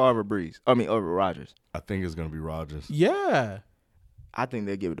 Brett Favre or Brees? Over Rodgers. I think it's gonna be Rodgers. Yeah. I think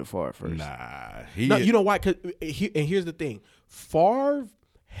they'll give it to Favre first. Nah, you know why? And here's the thing: Favre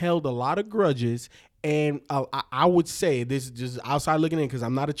held a lot of grudges, and I would say this is just outside looking in because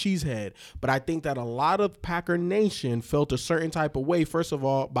I'm not a cheesehead, but I think that a lot of Packer Nation felt a certain type of way. First of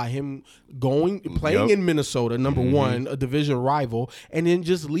all, by him playing in Minnesota, number one, a division rival, and then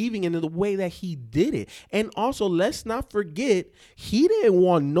just leaving in the way that he did it. And also, let's not forget, he didn't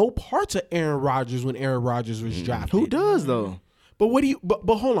want no parts of Aaron Rodgers when Aaron Rodgers was drafted. Who does though? But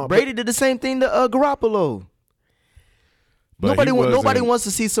But hold on. Brady did the same thing to Garoppolo. But nobody wants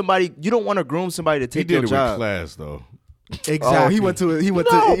to see somebody. You don't want to groom somebody to take your job. He did it with class, though. Exactly. Oh, he went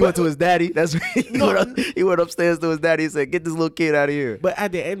to his daddy. That's he went upstairs to his daddy and said, "Get this little kid out of here." But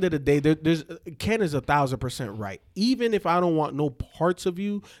at the end of the day, Ken is 1,000% right. Even if I don't want no parts of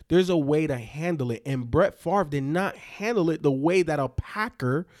you, there's a way to handle it. And Brett Favre did not handle it the way that a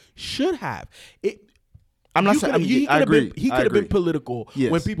Packer should have. I'm not saying. I agree. He could have been political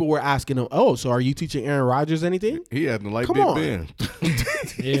when people were asking him, "Oh, so are you teaching Aaron Rodgers anything?" He had to like Come Big on. Ben.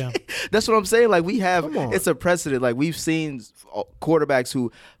 Yeah, that's what I'm saying. Like, it's a precedent. Like, we've seen quarterbacks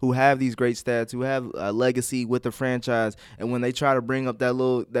who have these great stats, who have a legacy with the franchise, and when they try to bring up that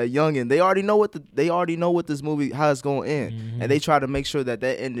youngin, they already know what this movie, how it's going to end, and they try to make sure that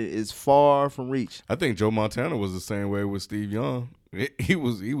end is far from reach. I think Joe Montana was the same way with Steve Young. He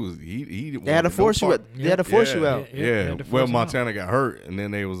They had to force you out. They had to force you out. Yeah. Well, Montana got hurt, and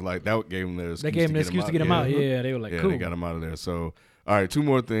then they was like, that gave him their excuse. They gave him the excuse to get him out. Yeah, they were like, cool. They got him out of there. So, all right, 2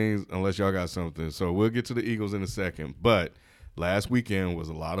 more things, unless y'all got something. So we'll get to the Eagles in a second. But last weekend was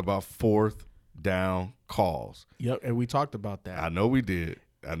a lot about 4th down calls. Yep, and we talked about that. I know we did.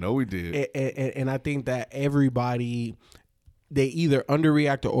 And I think that everybody, they either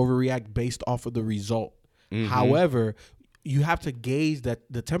underreact or overreact based off of the result. Mm-hmm. However, you have to gauge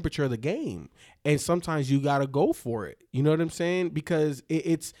the temperature of the game, and sometimes you got to go for it. You know what I'm saying? Because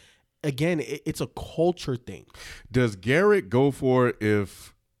it's a culture thing. Does Garrett go for it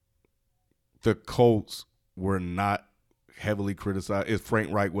if the Colts were not heavily criticized? If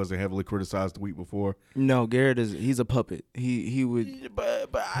Frank Reich wasn't heavily criticized the week before? No, Garrett he's a puppet. He would,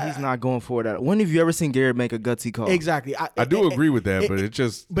 but he's not going for it. When have you ever seen Garrett make a gutsy call? Exactly. I do agree with that, but it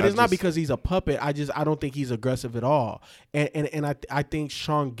just. But it's not because he's a puppet. I don't think he's aggressive at all. And I think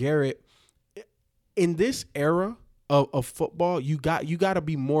Sean Garrett, in this era of football, you got to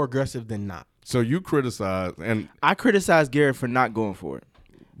be more aggressive than not. So you criticize, and I criticize Garrett for not going for it.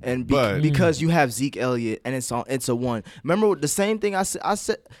 And because you have Zeke Elliott and it's a one. Remember the same thing I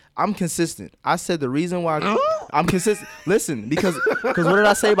said I'm consistent. I said the reason why I'm consistent. Listen, because what did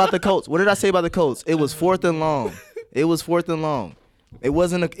I say about the Colts? It was 4th and long.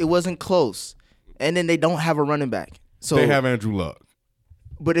 It wasn't close. And then they don't have a running back. So they have Andrew Luck.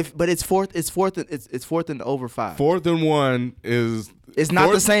 But it's fourth and over 5. 4th and 1 is. It's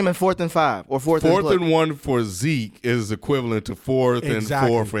not the same in 4th and 5 or 4th and 1 for Zeke is equivalent to 4th and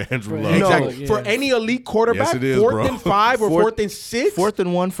 4 for Andrew Luck. Exactly. No, for any elite quarterback, yes, it is, 4th and 5 or 4th and 6. 4th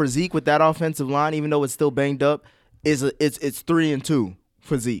and 1 for Zeke with that offensive line, even though it's still banged up, it's 3 and 2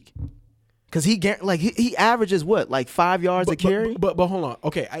 for Zeke. Because he averages what, like 5 yards a carry? But hold on.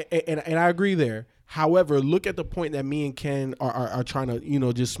 Okay, I agree there. However, look at the point that me and Ken are trying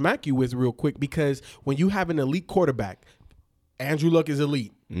to, just smack you with real quick, because when you have an elite quarterback, Andrew Luck is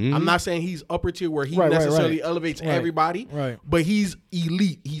elite. I'm not saying he's upper tier where he necessarily elevates everybody, but he's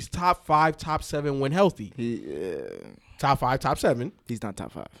elite. He's top 5, top 7 when healthy. Top 5, top 7. He's not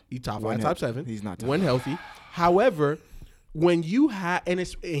top 5. He's top 5, top 7. He's not top when 5. Healthy. However, when you had and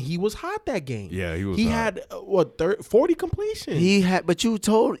he was hot that game. Yeah, he was. He hot. had 40 completions. He had, but you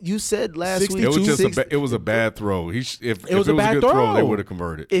said last week it was just it was a bad throw. If it was a bad good throw, they would have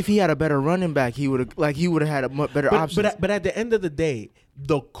converted. If he had a better running back, he would have had a much better option. But at the end of the day,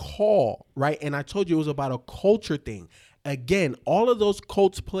 the call, right? And I told you it was about a culture thing. Again, all of those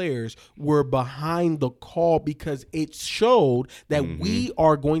Colts players were behind the call because it showed that we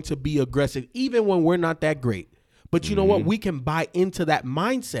are going to be aggressive, even when we're not that great. But you know what? We can buy into that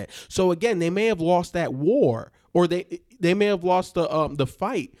mindset. So again, they may have lost that war, or they may have lost the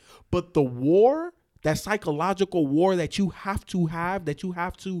fight. But the war, that psychological war that you have to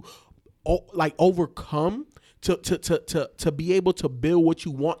overcome to be able to build what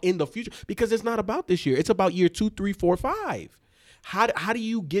you want in the future. Because it's not about this year. It's about year 2, 3, 4, 5. How do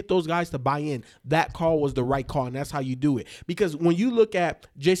you get those guys to buy in? That call was the right call, and that's how you do it. Because when you look at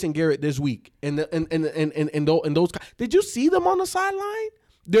Jason Garrett this week and those guys, did you see them on the sideline?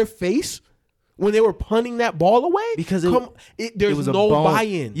 Their face when they were punting that ball away? Because there's no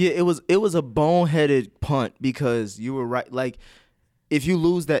buy-in. Yeah, it was a boneheaded punt because you were right. Like if you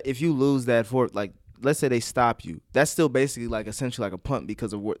lose that for, like, let's say they stop you, that's still basically like essentially like a punt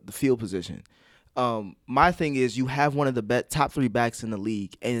because of the field position. My thing is, you have one of the top 3 backs in the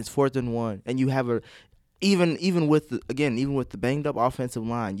league, and it's 4th and 1, and you have even with the banged up offensive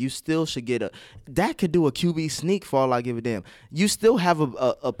line, you still should get that could do a QB sneak for all I give a damn. You still have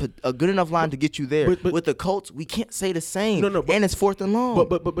a good enough line to get you there. But with the Colts, we can't say the same. No, and it's 4th and long.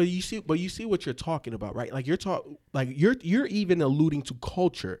 But you see what you're talking about, right? Like you're even alluding to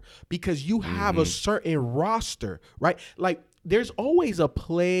culture because you have a certain roster, right? Like, there's always a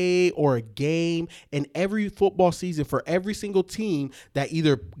play or a game in every football season for every single team that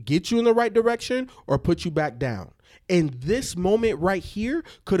either gets you in the right direction or puts you back down. And this moment right here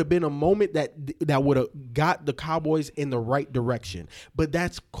could have been a moment that would have got the Cowboys in the right direction. But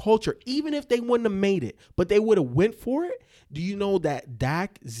that's culture. Even if they wouldn't have made it, but they would have went for it. Do you know that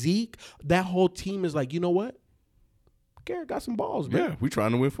Dak, Zeke, that whole team is like, you know what? Garrett got some balls, man. Yeah, we're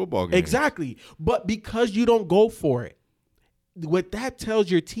trying to win football games. Exactly. But because you don't go for it, what that tells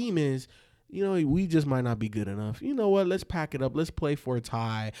your team is, we just might not be good enough. You know what? Let's pack it up. Let's play for a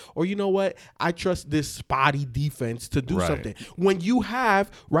tie. Or you know what? I trust this spotty defense to do something. When you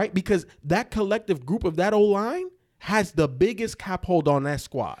have, right, because that collective group of that O-line has the biggest cap hold on that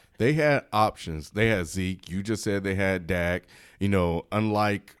squad. They had options. They had Zeke. You just said they had Dak.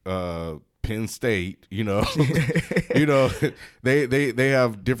 Unlike Penn State, they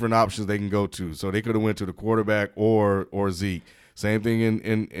have different options they can go to. So they could have went to the quarterback or Zeke. Same thing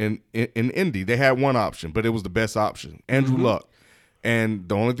in Indy. They had one option, but it was the best option, Andrew Luck. And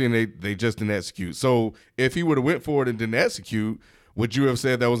the only thing they just didn't execute. So if he would have went for it and didn't execute, would you have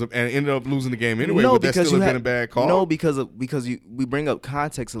said that was and ended up losing the game anyway? No, would that because still have been a bad call? No, because we bring up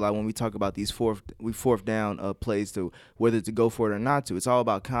context a lot when we talk about these fourth down plays to whether to go for it or not to. It's all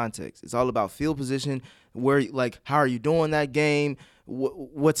about context. It's all about field position. Where, like, how are you doing that game?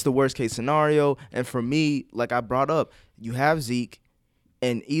 What's the worst case scenario? And for me, like I brought up, you have Zeke,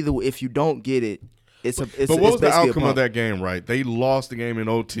 and either if you don't get it, But what was the outcome of that game? Right, they lost the game in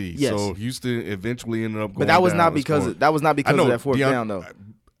OT. Yes. So Houston eventually ended up going. But that was down not because of that fourth down, though.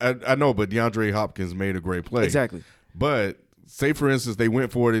 I know, but DeAndre Hopkins made a great play. Exactly. But say for instance they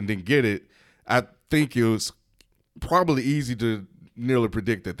went for it and didn't get it, I think it was probably easy to nearly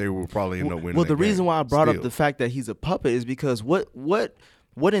predict that they will probably end up winning. Well, the reason why I brought up the fact that he's a puppet is because what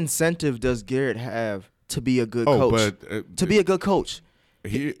incentive does Garrett have to be a good coach? To be a good coach.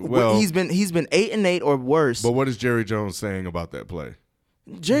 He's been 8-8 or worse. But what is Jerry Jones saying about that play?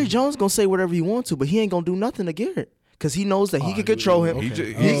 Jerry Jones gonna say whatever he wants to, but he ain't gonna do nothing to Garrett because he knows that he can control him.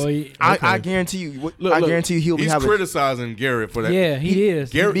 I guarantee you. I guarantee you he's criticizing Garrett for that. Yeah, he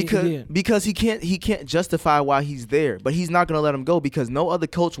is. Because he can't justify why he's there, but he's not gonna let him go because no other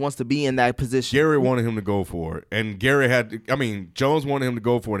coach wants to be in that position. Garrett wanted him to go for it, and Jones wanted him to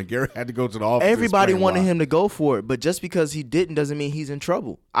go for it, and Garrett had to go to the office. Everybody wanted him to go for it, but just because he didn't doesn't mean he's in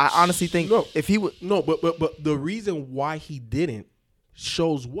trouble. I honestly think if he would but the reason why he didn't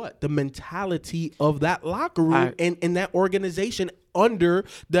shows what? The mentality of that locker room and that organization under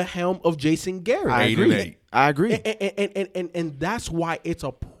the helm of Jason Garrett. I agree. I agree. And that's why it's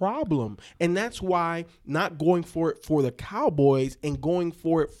a problem. And that's why not going for it for the Cowboys and going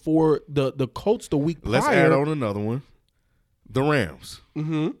for it for the Colts the week prior. Let's add on another one. The Rams.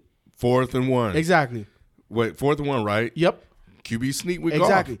 4th and 1. Exactly. Wait, 4th and 1, right? Yep. QB sneak with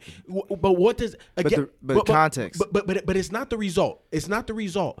Exactly. But what does again? But context. But it's not the result. It's not the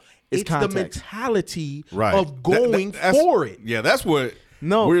result. It's the context. mentality Right. of going That's- for it. Yeah, that's what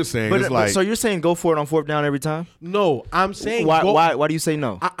No, we're saying. But, It's like, so you're saying go for it on 4th down every time? No, I'm saying Why do you say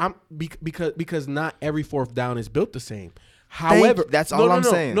no? I'm because not every 4th down is built the same. However, that's all I'm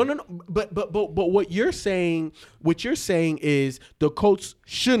saying. No. But what you're saying is the Colts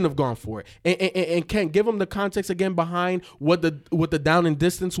shouldn't have gone for it. And can give them the context again behind what the down and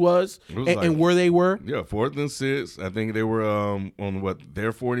distance was and where they were. yeah, 4th and 6. I think they were on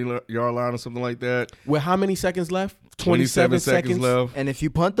their 40-yard line or something like that. With how many seconds left? 27 seconds left. And if you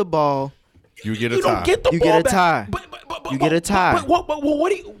punt the ball, You get a You tie. don't get the You ball get a back. tie. You get a tie. But what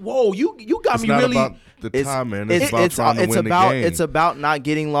do you? Whoa, you got It's me not really. about the tie, man. It's about trying to win about the game. it's about not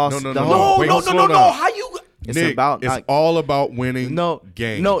getting lost. No, the no, whole, Wait, No. slow down. How you? It's Nick, about it's not, all about winning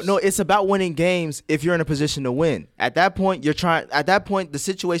games. No, it's about winning games if you're in a position to win. At that point, the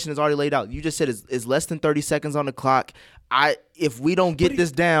situation is already laid out. You just said it's less than 30 seconds on the clock. If we don't get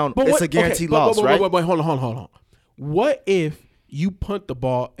this down, it's a guaranteed loss, right? Wait, hold on. What if you punt the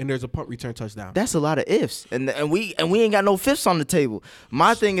ball and there's a punt return touchdown? That's a lot of ifs, and we ain't got no fifths on the table.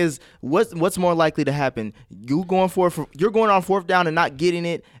 My thing is, what's more likely to happen? You're going on 4th down and not getting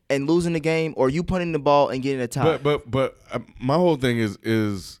it and losing the game, or you punting the ball and getting a tie. But my whole thing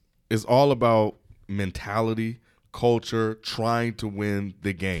is all about mentality, culture, trying to win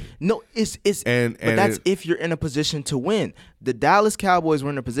the game. No, but that's if you're in a position to win. The Dallas Cowboys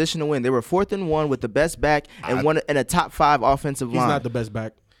were in a position to win. They were 4th and 1 with the best back and a top 5 offensive line. He's not the best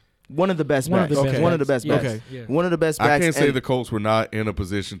back. One of the best backs. One of the best backs. Okay. Yeah. One of the best backs. I can't say the Colts were not in a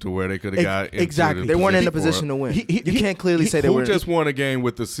position to where they could have got into exactly. They weren't in a for it. position to win. You can't clearly say they Who were. just won a game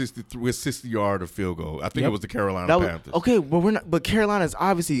with 60-yard of field goal? I think it was the Carolina Panthers. Okay, but we're not. But Carolina is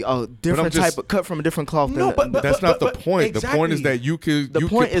obviously a different type of cut from a different cloth. That's not the point. Exactly. The point is that you could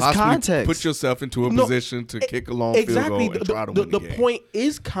point is possibly context. put yourself into a position to kick a long field goal and try to win the game. The point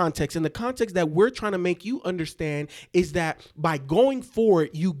is context, and the context that we're trying to make you understand is that by going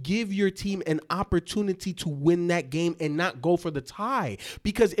forward, you give your team an opportunity to win that game and not go for the tie.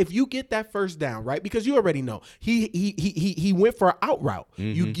 Because if you get that 1st down, right? Because you already know he went for an out route.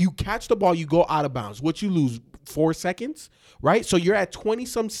 You catch the ball, you go out of bounds. What you lose? 4 seconds, right? So you're at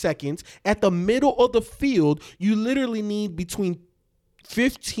 20-some seconds. At the middle of the field, you literally need between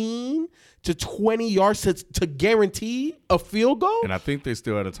 15 to 20 yards to guarantee a field goal. And I think they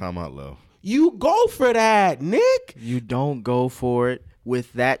still had a timeout left. You go for that, Nick. You don't go for it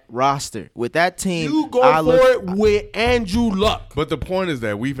with that roster, with that team. You go for it with Andrew Luck. But the point is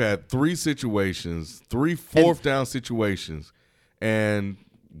that we've had 3 situations, 3 4th down situations, and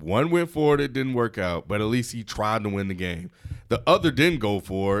one went for it, it didn't work out, but at least he tried to win the game. The other didn't go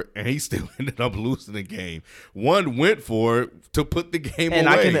for it, and he still ended up losing the game. One went for it to put the game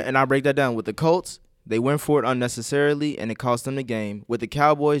away. I break that down with the Colts. They went for it unnecessarily, and it cost them the game. With the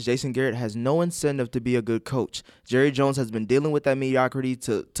Cowboys, Jason Garrett has no incentive to be a good coach. Jerry Jones has been dealing with that mediocrity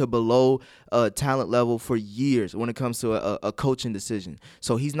to below talent level for years when it comes to a coaching decision.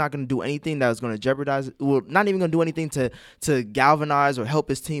 So he's not going to do anything that is going to jeopardize – well, not even going to do anything to galvanize or help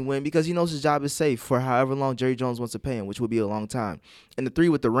his team win because he knows his job is safe for however long Jerry Jones wants to pay him, which will be a long time. And the 3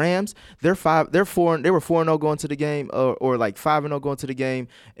 with the Rams, they were 4-0 going to the game or like 5-0 going to the game,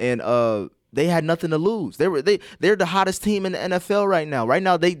 and they had nothing to lose. They're the hottest team in the NFL right now. Right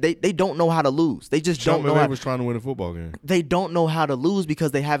now, they don't know how to lose. They just don't know. They was trying to win a football game. They don't know how to lose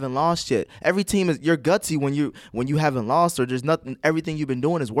because they haven't lost yet. Every team you're gutsy when you haven't lost or there's nothing. Everything you've been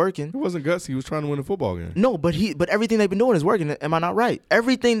doing is working. It wasn't gutsy. He was trying to win a football game. No, but everything they've been doing is working. Am I not right?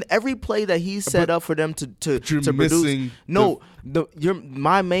 Every play that he's set up for them to produce. No.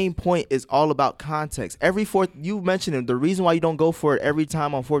 My main point is all about context. Every 4th, you mentioned it. The reason why you don't go for it every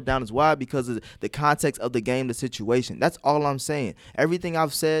time on 4th down is why? Because of the context of the game, the situation. That's all I'm saying. Everything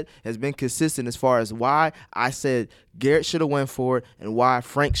I've said has been consistent as far as why I said Garrett should have went for it and why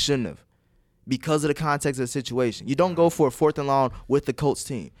Frank shouldn't have. Because of the context of the situation. You don't go for a 4th and long with the Colts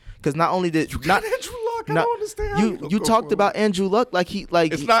team. Because not only did Andrew Luck, I don't understand. You talked about Andrew Luck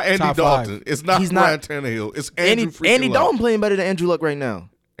it's not Andy Dalton. It's not Ryan Tannehill. It's Andy Dalton playing better than Andrew Luck right now.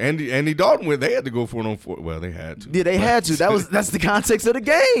 Andy Dalton, they had to go for it on 4th. Well, they had to. Yeah, they had to. That's the context of the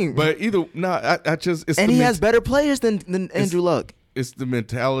game. But he has better players than Andrew Luck. it's the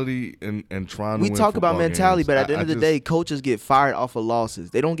mentality and trying to We win talk about football mentality, games. but at the end of the day, coaches get fired off of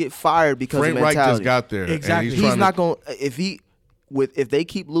losses. They don't get fired because Frank of Reich mentality. just got there. Exactly. And He's not going if they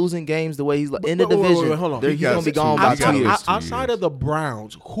keep losing games the way he's in the division, hold on. he's going to be gone He by got 2 it. years. Outside of the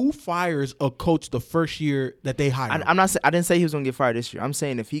Browns, who fires a coach the first year that they hire? I'm not. I didn't say he was going to get fired this year. I'm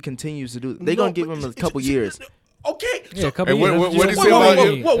saying if he continues to do, they're going to give him a couple years. Okay. Yeah, a couple And years. what did he say Whoa, about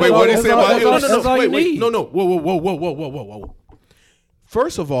whoa, him? whoa, Wait, whoa, what did he whoa, say whoa, about whoa, him? That's all you need. No. Whoa.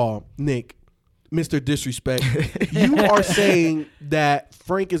 First of all, Nick, Mr. Disrespect, you are saying that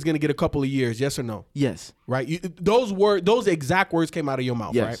Frank is going to get a couple of years, yes or no? Yes. Right? Those exact words came out of your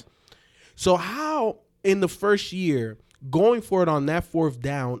mouth, Yes. right? So how in the first year going for it on that fourth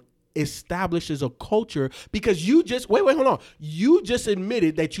down establishes a culture? Because you just hold on. You just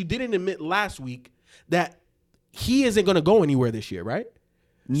admitted that you didn't admit last week that he isn't going to go anywhere this year, right?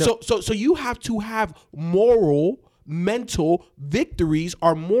 No. So you have to have mental victories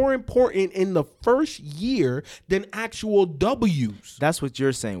are more important in the first year than actual W's. That's what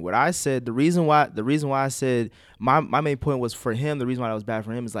you're saying. What I said, the reason why I said my main point was for him, the reason why that was bad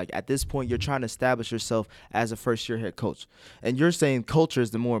for him is like at this point you're trying to establish yourself as a first year head coach. And you're saying culture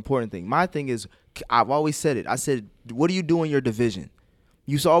is the more important thing. My thing is, I've always said it. I said, what do you do in your division?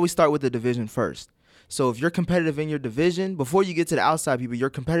 You should always start with the division first. So if you're competitive in your division, before you get to the outside people, you're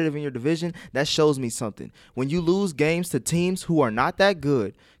competitive in your division, that shows me something. When you lose games to teams who are not that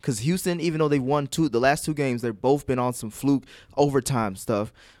good, because Houston, even though they won the last two games, they've both been on some fluke overtime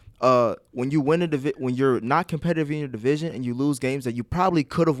stuff. When you win when you're not competitive in your division and you lose games that you probably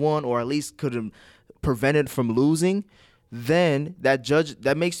could have won or at least could have prevented from losing, then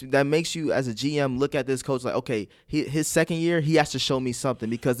that makes you as a GM look at this coach like, okay, his second year he has to show me something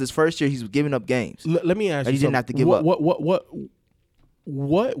because this first year he's giving up games. Let me ask you, he didn't have to give up.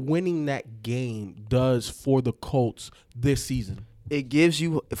 What winning that game does for the Colts this season? It gives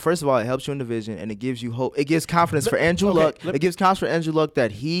you, first of all, it helps you in division, and it gives you hope. It gives confidence for Andrew Luck. It gives confidence for Andrew Luck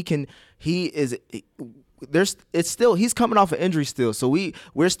that he's coming off an injury still, so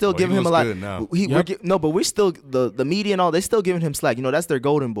we're still giving him a lot. But we're still the media and all, they still giving him slack. You know, that's their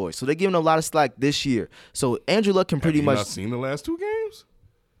golden boy, so they're giving him a lot of slack this year. So Andrew Luck can pretty Have you much. not seen the last two games?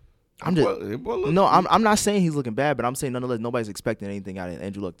 I'm not saying he's looking bad, but I'm saying nonetheless nobody's expecting anything out of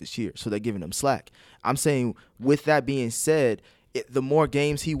Andrew Luck this year, so they're giving him slack. I'm saying with that being said, the more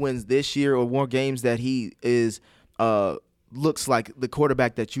games he wins this year, or more games that he is looks like the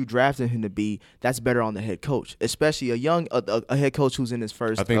quarterback that you drafted him to be, that's better on the head coach, especially a head coach who's in his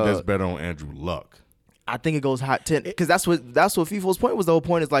first. I think that's better on Andrew Luck. I think it goes hot 10 because that's what FIFO's point was. The whole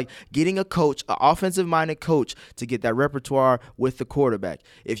point is like getting a coach, an offensive-minded coach, to get that repertoire with the quarterback.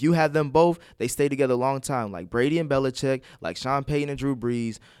 If you have them both, they stay together a long time, like Brady and Belichick, like Sean Payton and Drew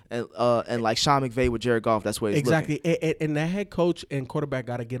Brees, and like Sean McVay with Jared Goff. That's what it's exactly. And that head coach and quarterback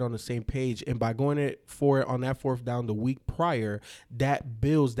got to get on the same page. And by going for it on that fourth down the week prior, that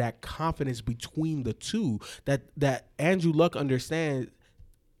builds that confidence between the two. That Andrew Luck understands.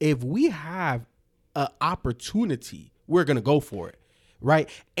 If we have an opportunity, we're going to go for it, right?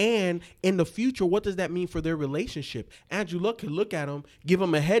 And in the future, what does that mean for their relationship? Andrew Luck can look at him, give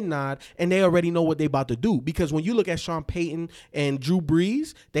him a head nod, and they already know what they're about to do. Because when you look at Sean Payton and Drew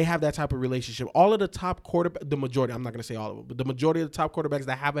Brees, they have that type of relationship. All of the top quarterbacks, the majority, I'm not going to say all of them, but the majority of the top quarterbacks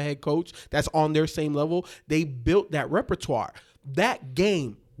that have a head coach that's on their same level, they built that repertoire. That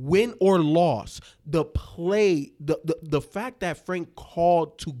game, win or loss, the play, the fact that Frank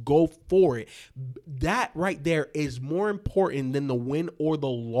called to go for it, that right there is more important than the win or the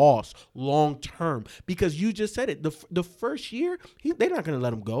loss long term. Because you just said it, the first year, they're not going to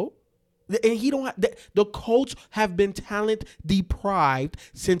let him go. And he don't have, the Colts have been talent deprived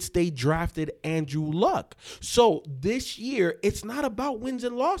since they drafted Andrew Luck. So this year, it's not about wins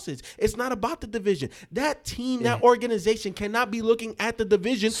and losses. It's not about the division. That team, that organization cannot be looking at the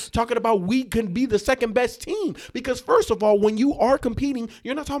division talking about we can be the second best team. Because first of all, when you are competing,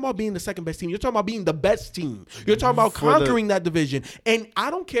 you're not talking about being the second best team. You're talking about being the best team. You're talking about conquering that division. And I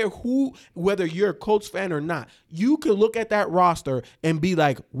don't care whether you're a Colts fan or not, you can look at that roster and be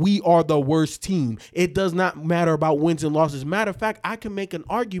like, we are the worst team. It does not matter about wins and losses. Matter of fact, I can make an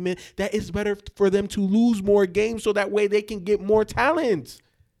argument that it's better for them to lose more games so that way they can get more talent.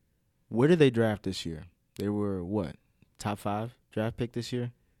 Where did they draft this year? They were what? Top 5 draft pick this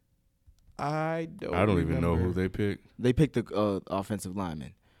year? I don't even know who they picked. They picked the offensive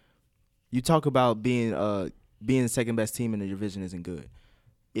lineman. You talk about being the second best team in the division isn't good.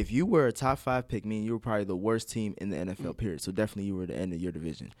 If you were a top 5 pick, meaning you were probably the worst team in the NFL, period. So definitely you were the end of your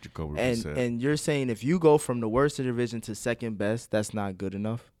division. And you're saying if you go from the worst in the division to second best, that's not good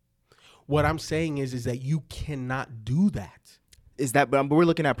enough? What I'm saying is that you cannot do that. Is that? But we're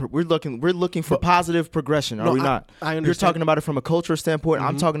looking for positive progression. Are we not? I understand. You're talking about it from a cultural standpoint.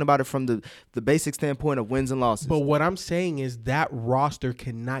 I'm talking about it from the basic standpoint of wins and losses. But what I'm saying is that roster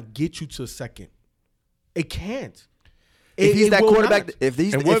cannot get you to second. It can't. If he's that quarterback, not. if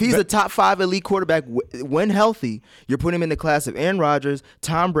he's a top 5 elite quarterback when healthy, you're putting him in the class of Aaron Rodgers,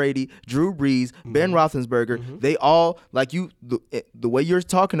 Tom Brady, Drew Brees, Ben Roethlisberger. They all like you. The way you're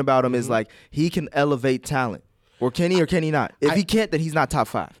talking about him is like he can elevate talent, or can he not? If he can't, then he's not top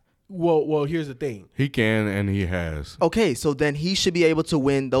 5. Well, here's the thing. He can and he has. Okay, so then he should be able to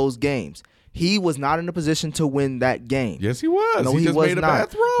win those games. He was not in a position to win that game. Yes, he was. No, he just was made a not, bad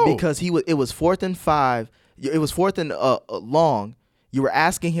throw because it was 4th and 5. It was 4th and long. You were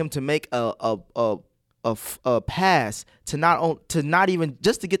asking him to make a pass to not even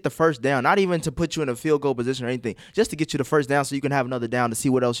just to get the first down, not even to put you in a field goal position or anything, just to get you the first down so you can have another down to see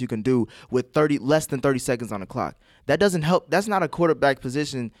what else you can do with less than 30 seconds on the clock. That doesn't help. That's not a quarterback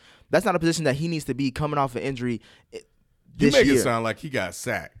position. That's not a position that he needs to be coming off an injury this year. You make it sound like he got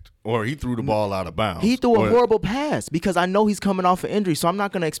sacked or he threw the ball out of bounds. He threw a horrible pass because I know he's coming off an injury, so I'm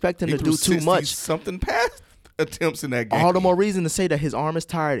not going to expect him to do too much. Something pass attempts in that game. All the more reason to say that his arm is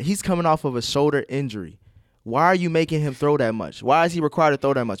tired. He's coming off of a shoulder injury. Why are you making him throw that much? Why is he required to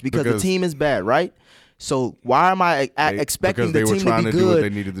throw that much? Because the team is bad, right? So why am I expecting the team to be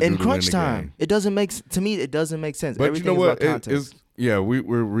good in crunch time? It doesn't make sense. But everything you know what? Is about context.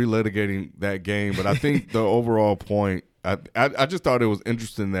 We're relitigating that game, but I think the overall point, I just thought it was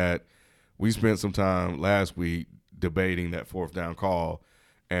interesting that we spent some time last week debating that 4th down call,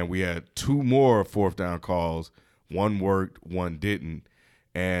 and we had 2 more 4th down calls. One worked, one didn't.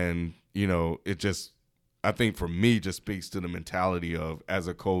 And, it just, I think for me, just speaks to the mentality of, as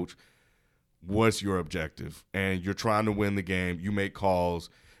a coach, what's your objective? And you're trying to win the game. You make calls,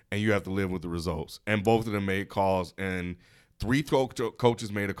 and you have to live with the results. And both of them made calls, and 3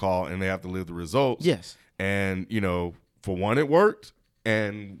 coaches made a call, and they have to live the results. Yes. And, for one, it worked.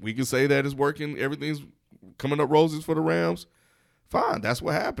 And we can say that it's working. Everything's coming up roses for the Rams. Fine, that's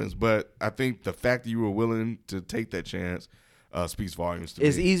what happens. But I think the fact that you were willing to take that chance speaks volumes to me.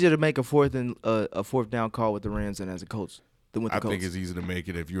 It's easier to make a 4th down call with the Rams than as a coach. I think it's easy to make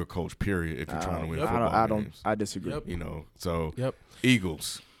it if you're a coach, period, if you're trying to win football games. I disagree. Yep.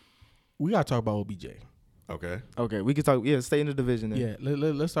 Eagles. We got to talk about OBJ. Okay, we can talk. Yeah, stay in the division then. Yeah,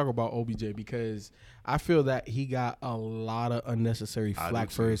 let's talk about OBJ because I feel that he got a lot of unnecessary flack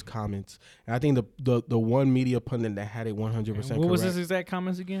for his comments. And I think the one media pundit that had it 100% correct. What was his exact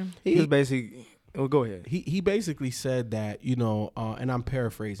comments again? He was basically. Well, go ahead. He basically said that, and I'm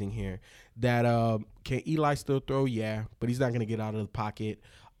paraphrasing here, that can Eli still throw? Yeah, but he's not gonna get out of the pocket.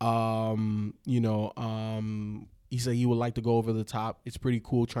 He said he would like to go over the top. It's pretty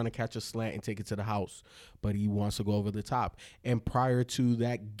cool trying to catch a slant and take it to the house, but he wants to go over the top. And prior to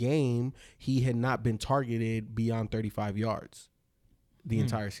that game, he had not been targeted beyond 35 yards the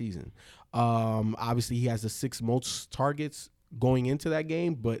entire season. Obviously, he has the 6th most targets going into that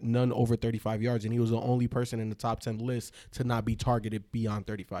game, but none over 35 yards. And he was the only person in the top 10 list to not be targeted beyond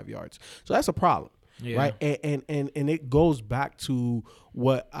 35 yards. So that's a problem, right? And it goes back to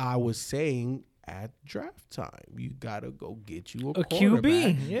what I was saying at draft time. You got to go get you a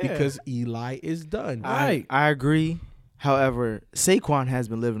QB because Eli is done. I agree. However, Saquon has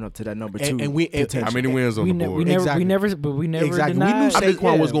been living up to that number 2 potential. How many wins on the board? We never denied. We knew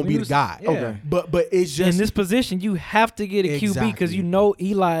Saquon was going to be the guy. Yeah. Okay. But it's just in this position, you have to get a QB because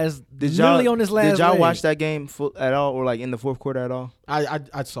Eli is literally on his last Did y'all leg. watch that game at all, or like in the 4th quarter at all?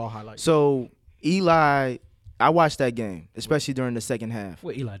 I saw highlights. So Eli, I watched that game, especially during the second half.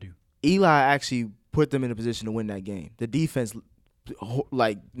 What Eli do? Eli actually put them in a position to win that game. The defense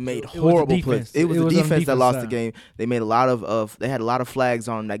made horrible plays. It was the defense that lost the game. They made a lot of they had a lot of flags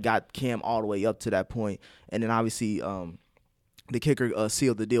on them that got Cam all the way up to that point. And then obviously the kicker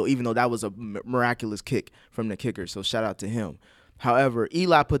sealed the deal, even though that was a miraculous kick from the kicker. So shout out to him. However,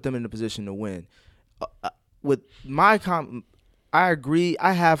 Eli put them in a position to win. With my I agree.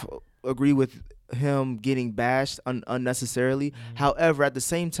 I agree with him getting bashed unnecessarily. However, at the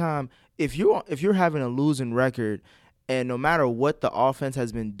same time, if you're having a losing record and no matter what the offense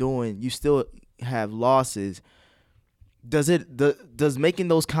has been doing, you still have losses, does making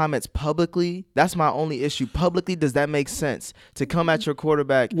those comments publicly, that's my only issue. Publicly, does that make sense to come at your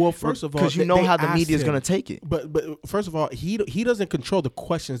quarterback? Well, first of all, because you know how the media is going to take it. But first of all, he doesn't control the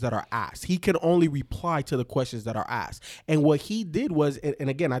questions that are asked. He can only reply to the questions that are asked. And what he did was, and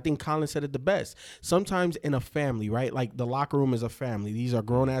again, I think Colin said it the best. Sometimes in a family, right? Like the locker room is a family. These are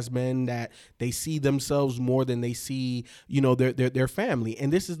grown ass men that they see themselves more than they see, their family.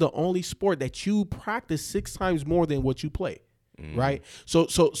 And this is the only sport that you practice 6 times more than what you play. right?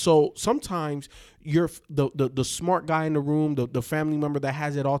 So sometimes you're the smart guy in the room, the family member that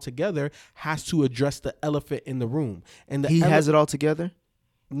has it all together has to address the elephant in the room, and he has it all together.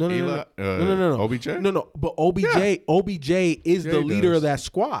 No. OBJ? No. But OBJ is the leader of that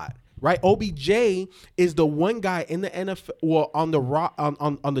squad. Right, OBJ is the one guy in the NFL, well, on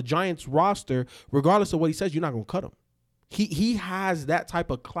the Giants roster. Regardless of what he says, you're not gonna cut him. He has that type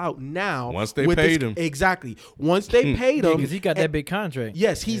of clout now. Once they paid him, exactly. Once they paid him, because he got that big contract.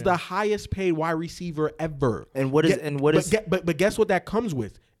 Yes, he's the highest paid wide receiver ever. But guess what that comes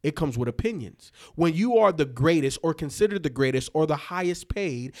with? It comes with opinions. When you are the greatest or considered the greatest or the highest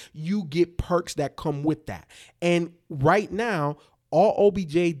paid, you get perks that come with that. And right now, all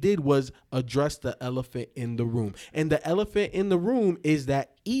OBJ did was address the elephant in the room. And the elephant in the room is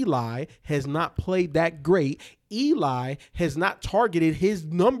that Eli has not played that great. Eli has not targeted his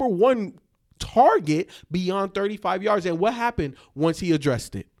number one target beyond 35 yards. And what happened once he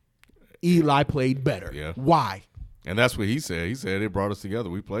addressed it? Eli played better. Yeah. Why? And that's what he said. He said it brought us together.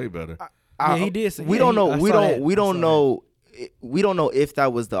 We played better. He did. We don't know. We don't know. We don't know if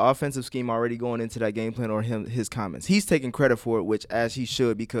that was the offensive scheme already going into that game plan or his comments. He's taking credit for it, which as he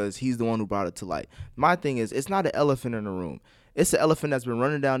should, because he's the one who brought it to light. My thing is, it's not an elephant in the room. It's an elephant that's been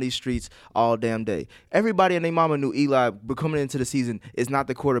running down these streets all damn day. Everybody and their mama knew Eli coming into the season is not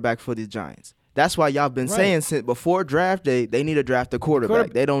the quarterback for the Giants. That's why y'all been saying since before draft day they need to draft a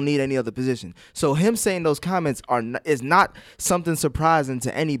quarterback. They don't need any other position. So him saying those comments is not something surprising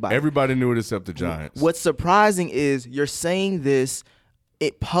to anybody. Everybody knew it except the Giants. What's surprising is you're saying this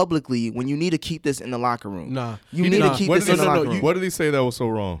publicly when you need to keep this in the locker room. You need to keep this in the locker room. What did he say that was so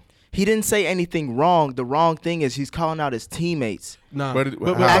wrong? He didn't say anything wrong. The wrong thing is he's calling out his teammates.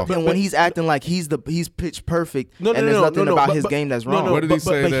 When he's acting like he's pitch perfect and there's nothing about his game that's wrong. What did he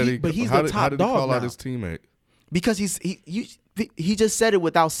say that he's the top dog how did he call out his teammate? Because he just said it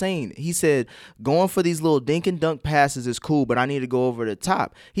without saying it. He said going for these little dink and dunk passes is cool, but I need to go over the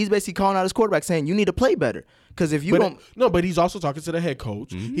top. He's basically calling out his quarterback saying you need to play better. Because if you don't, but he's also talking to the head coach.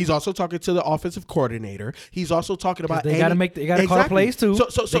 Mm-hmm. He's also talking to the offensive coordinator. He's also talking about they got to call plays too.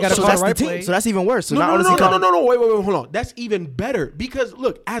 So that's even worse. So no, wait, hold on. That's even better because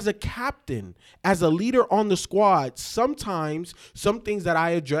look, as a captain, as a leader on the squad, sometimes some things that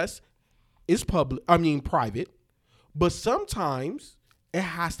I address is private, but sometimes it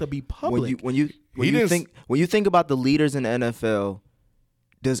has to be public. When you think about the leaders in the NFL.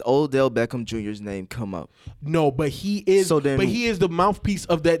 Does Odell Beckham Jr.'s name come up? No, but he is. He is the mouthpiece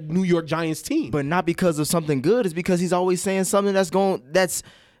of that New York Giants team. But not because of something good. It's because he's always saying something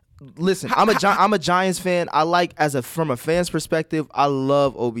Listen, I'm a Giants fan. I like from a fan's perspective. I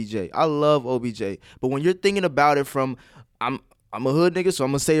love OBJ. But when you're thinking about it from, I'm a hood nigga, so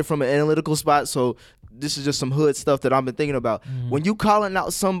I'm gonna say it from an analytical spot. So this is just some hood stuff that I've been thinking about. Mm-hmm. When you calling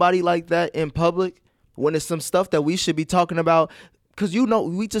out somebody like that in public, when it's some stuff that we should be talking about. Because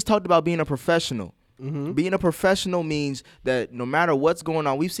we just talked about being a professional. Mm-hmm. Being a professional means that no matter what's going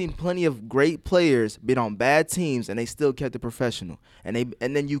on, we've seen plenty of great players been on bad teams and they still kept it professional. And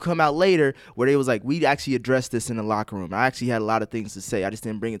then you come out later where they was like, we actually addressed this in the locker room. I actually had a lot of things to say. I just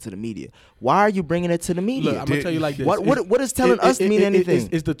didn't bring it to the media. Why are you bringing it to the media? Look, I'm gonna tell you like this. What does telling us mean anything?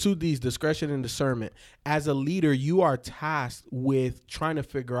 It's the two Ds, discretion and discernment. As a leader, you are tasked with trying to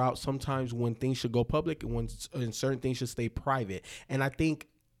figure out sometimes when things should go public and when certain things should stay private. And I think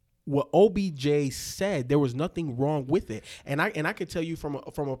what OBJ said, there was nothing wrong with it, and I can tell you from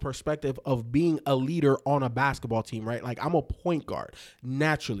a perspective of being a leader on a basketball team, right? Like I'm a point guard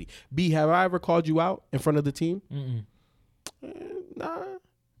naturally. B, have I ever called you out in front of the team? Nah.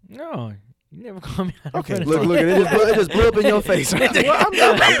 No, you never called me out. Okay, look, it just blew up in your face. But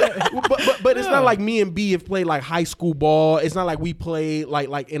it's not like me and B have played like high school ball. It's not like we play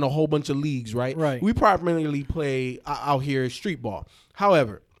like in a whole bunch of leagues, right? Right. We primarily play out here street ball.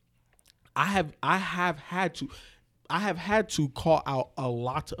 However, I have had to call out a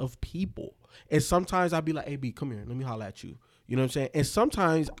lot of people. And sometimes I'll be like, hey, B, come here. Let me holler at you. You know what I'm saying? And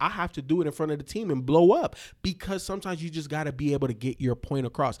sometimes I have to do it in front of the team and blow up because sometimes you just got to be able to get your point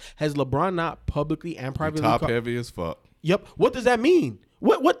across. Has LeBron not publicly and privately top heavy as fuck? Yep. What does that mean?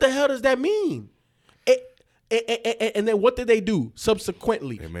 What the hell does that mean? And then what did they do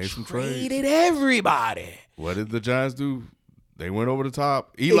subsequently? They made some trades. Traded everybody. What did the Giants do? They went over the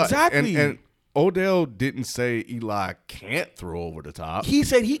top. Eli, exactly. And Odell didn't say Eli can't throw over the top. He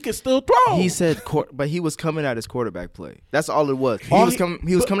said he could still throw. He said, but he was coming at his quarterback play. That's all it was. He was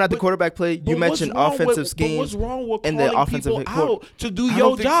coming at the quarterback play. You mentioned offensive schemes. What's wrong with and calling the offensive people out to do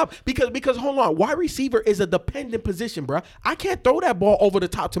your job? Because hold on, wide receiver is a dependent position, bro. I can't throw that ball over the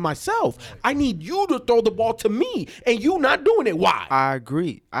top to myself. I need you to throw the ball to me, and you not doing it. Why? I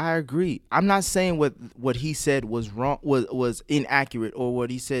agree. I'm not saying what he said was wrong, was inaccurate, or what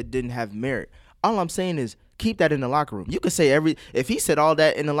he said didn't have merit. All I'm saying is keep that in the locker room. You could say if he said all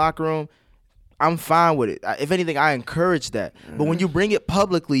that in the locker room, I'm fine with it. If anything, I encourage that. But when you bring it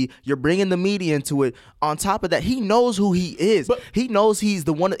publicly, you're bringing the media into it. On top of that, he knows who he is. He knows he is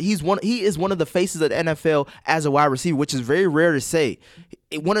one of the faces of the NFL as a wide receiver, which is very rare to say.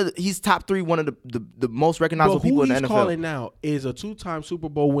 He's top 3, one of the most recognizable people in the NFL. Who he's calling now is a 2-time Super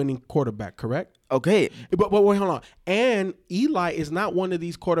Bowl winning quarterback, correct? Okay. But wait, hold on. And Eli is not one of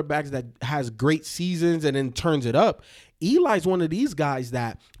these quarterbacks that has great seasons and then turns it up. Eli's one of these guys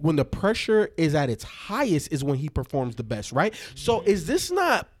that when the pressure is at its highest is when he performs the best, right? So is this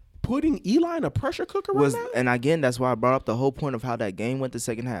not putting Eli in a pressure cooker right now? And again, that's why I brought up the whole point of how that game went the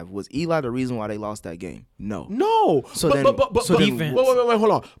second half. Was Eli the reason why they lost that game? No. Wait,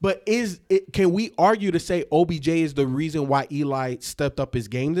 hold on. But can we argue to say OBJ is the reason why Eli stepped up his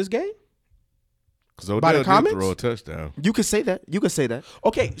game this game? Because Odell did throw a touchdown. You could say that.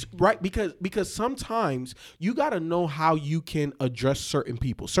 Okay, right? Because sometimes you got to know how you can address certain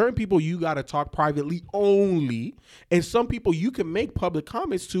people. Certain people you got to talk privately only, and some people you can make public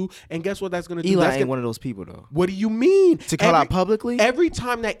comments to. And guess what that's going to do? Eli ain't one of those people, though. What do you mean? To call out publicly? Every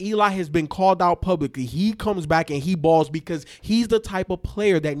time that Eli has been called out publicly, he comes back and he balls because he's the type of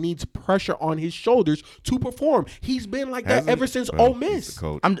player that needs pressure on his shoulders to perform. He's been like that ever since Ole Miss.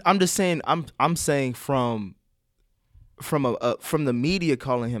 I'm just saying. I'm saying from the media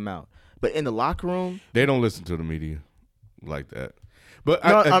calling him out, but in the locker room, they don't listen to the media like that. But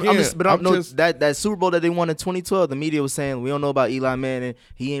that Super Bowl that they won in 2012, the media was saying we don't know about Eli Manning,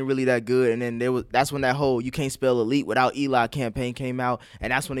 he ain't really that good, and then that's when that whole you can't spell elite without Eli campaign came out,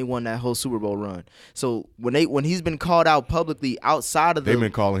 and that's when they won that whole Super Bowl run. So when he's been called out publicly outside of they've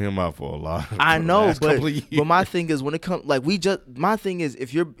been calling him out for a lot. I know, but my thing is when it comes my thing is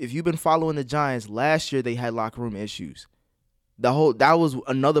if you've been following the Giants, last year they had locker room issues. That was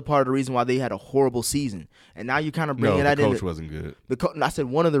another part of the reason why they had a horrible season, and now you kind of bringing that in. The coach wasn't good. I said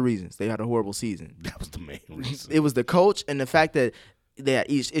one of the reasons they had a horrible season. That was the main reason. It was the coach and the fact that they had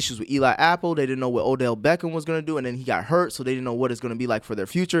issues with Eli Apple. They didn't know what Odell Beckham was going to do, and then he got hurt, so they didn't know what it's going to be like for their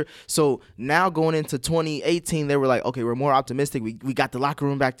future. So now going into 2018, they were like, okay, we're more optimistic. We got the locker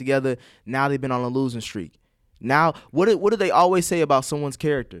room back together. Now they've been on a losing streak. Now, what do they always say about someone's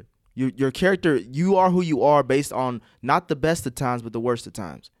character? Your character, you are who you are based on not the best of times, but the worst of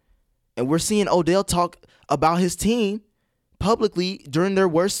times. And we're seeing Odell talk about his team publicly during the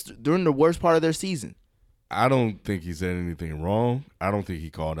worst part of their season. I don't think he said anything wrong. I don't think he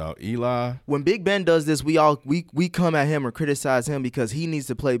called out Eli. When Big Ben does this, we come at him or criticize him because he needs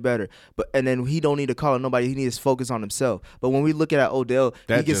to play better. And then he don't need to call out nobody. He needs to focus on himself. But when we look at Odell,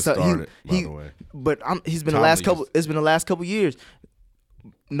 that he gets just started, by the way. But it's been the last couple years.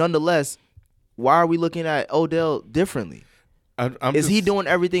 Nonetheless, why are we looking at Odell differently? Is he doing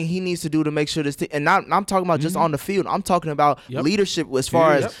everything he needs to do to make sure this team? And I'm talking about just on the field. I'm talking about leadership as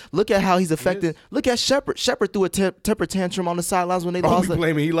far as look at how he's affecting. Look at Shepard. Shepard threw a temper tantrum on the sidelines when they lost. Are we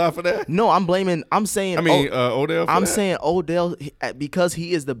blaming Eli for that? No, I'm saying Odell. I'm saying Odell, because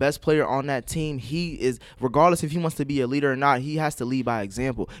he is the best player on that team. He is, regardless if he wants to be a leader or not, he has to lead by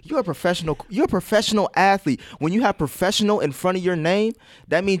example. You're a professional athlete. When you have professional in front of your name,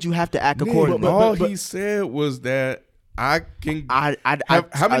 that means you have to act accordingly. All he said was that I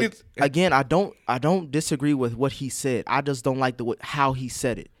don't disagree with what he said. I just don't like how he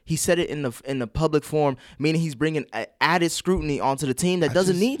said it. He said it in the public form, meaning he's bringing added scrutiny onto the team that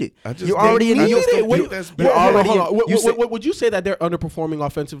doesn't need it. You're already in Would you say that they're underperforming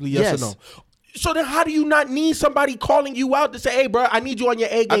offensively? Yes or no? So then how do you not need somebody calling you out to say, hey, bro, I need you on your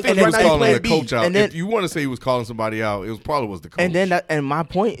A game? I think he was calling the coach out. If you want to say he was calling somebody out, it probably was the coach. And then and my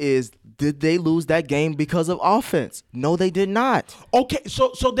point is, did they lose that game because of offense? No, they did not. Okay,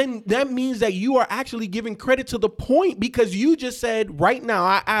 so then that means that you are actually giving credit to the point, because you just said right now,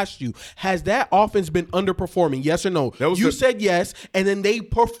 I asked you, has that offense been underperforming? Yes or no? You said yes, and then they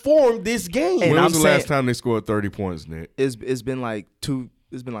performed this game. When was the last time they scored 30 points, Nick? It's been like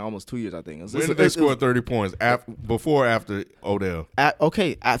almost 2 years, I think. When did they score 30 points? Before or after Odell?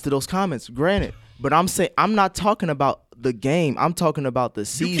 After those comments, granted. But I'm saying I'm not talking about the game. I'm talking about the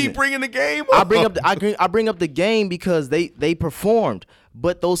season. You keep bringing the game up. I bring up the game because they performed.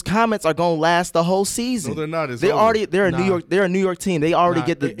 But those comments are gonna last the whole season. No, they're not. They're a New York. They're a New York team. They already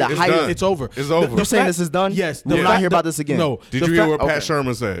get the it's hype. done. It's over. It's over. You're saying this is done? Yes. We'll not hear about this again. No. Did you hear what Pat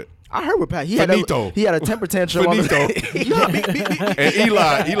Sherman said? I heard what Pat. He Finito. had a temper tantrum. Finito. On And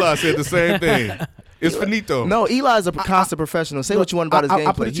Eli said the same thing. It's finito. No, Eli's a constant professional. Say what you want about his gameplay.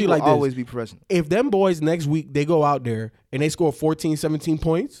 I'll put it to He you will like this. always be professional. If them boys next week, they go out there and they score 14, 17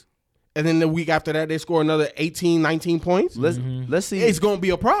 points, and then the week after that, they score another 18, 19 points, Let's see. it's going to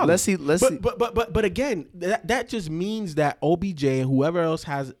be a problem. Let's see. But again, that just means that OBJ and whoever else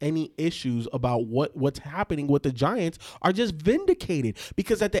has any issues about what's happening with the Giants are just vindicated,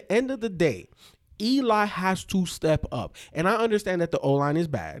 because at the end of the day, Eli has to step up. And I understand that the O-line is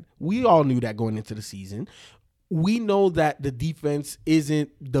bad. We all knew that going into the season. We know that the defense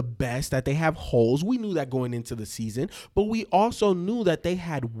isn't the best, that they have holes. We knew that going into the season, but we also knew that they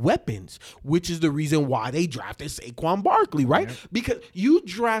had weapons, which is the reason why they drafted Saquon Barkley, right? Yeah. Because you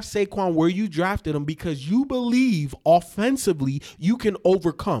draft Saquon where you drafted him because you believe offensively you can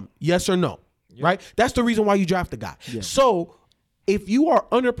overcome. Yes or no? Yep. Right? That's the reason why you draft the guy. Yeah. So if you are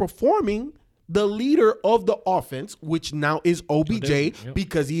underperforming, the leader of the offense, which now is OBJ,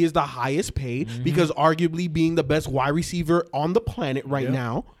 because he is the highest paid, because arguably being the best wide receiver on the planet right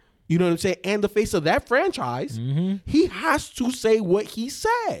now, you know what I'm saying? And the face of that franchise, he has to say what he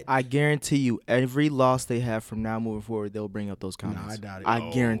said. I guarantee you, every loss they have from now moving forward, they'll bring up those comments. No, I doubt it. I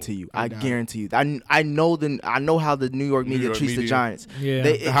guarantee you. I guarantee you. I know how the New York media treats the Giants.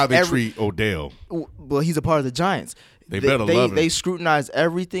 Yeah. How they treat Odell. Well, he's a part of the Giants. They better love him. They scrutinize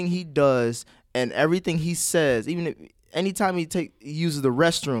everything he does and everything he says. Even if anytime he uses the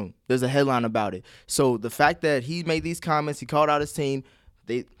restroom, there's a headline about it. So the fact that he made these comments, he called out his team.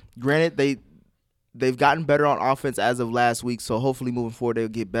 They've gotten better on offense as of last week. So hopefully moving forward they'll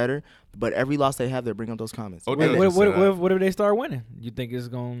get better. But every loss they have, they bring up those comments. What if they start winning? You think it's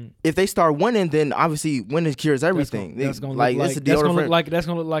going? If they start winning, then obviously winning cures everything. That's going to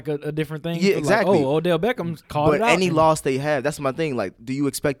look like a different thing. Yeah, exactly. Like, Odell Beckham's called it out. But any loss they have, that's my thing. Like, do you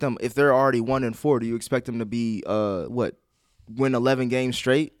expect them, if they're already 1-4, do you expect them to be win 11 games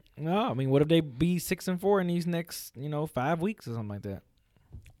straight? No, I mean, what if they be 6-4 in these next 5 weeks or something like that?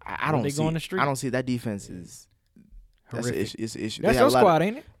 I don't see that defense is horrific. It's an issue. That's your squad,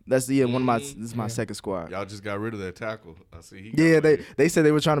 ain't it? That's this is my second squad. Y'all just got rid of that tackle. I see. They said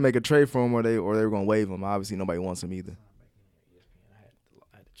they were trying to make a trade for him, or they were going to waive him. Obviously, nobody wants him either.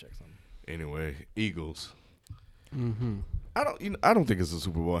 I had to check something. Anyway, Eagles. I don't think it's a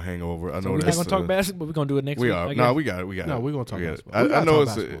Super Bowl hangover. I know we're not going to talk basketball. We're going to do it next week. We are. No, we got it. No, we're going to talk basketball. I know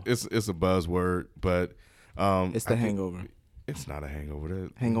it's a buzzword, but it's the hangover. It's not a hangover.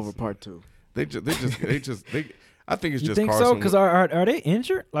 Hangover Part 2. I think it's just. You think Carson. so? Because are they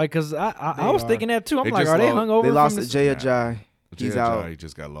injured? Like, because I was thinking that too. I'm like, are they hungover? They lost to Jay Ajayi. He's out. He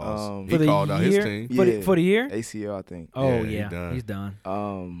just got lost. He called out his team for the year. ACL, I think. Oh yeah, he's done.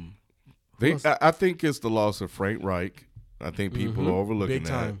 I think it's the loss of Frank Reich. I think people are overlooking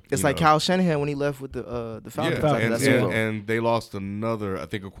that. It's like Kyle Shanahan when he left with the Falcons. And they lost another, I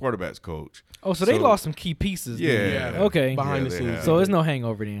think, a quarterback's coach. Oh, so they lost some key pieces. Yeah. Okay. Behind the scenes. So it's no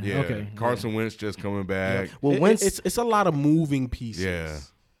hangover then. Yeah. Okay. Carson Wentz just coming back. Yeah. Well, it's a lot of moving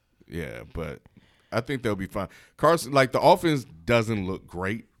pieces. Yeah, but I think they'll be fine. Carson, like, the offense doesn't look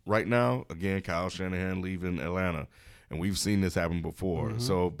great right now. Again, Kyle Shanahan leaving Atlanta. And we've seen this happen before.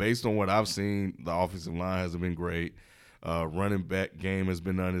 So based on what I've seen, the offensive line hasn't been great. Running back game has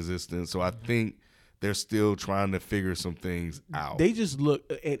been non-existent. So I think they're still trying to figure some things out. They just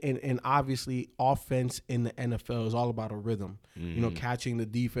look, and obviously offense in the NFL is all about a rhythm. Catching the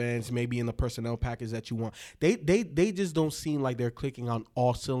defense, maybe in the personnel package that you want. They just don't seem like they're clicking on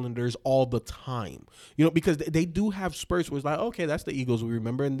all cylinders all the time. Because they do have spurts where it's like, okay, that's the Eagles we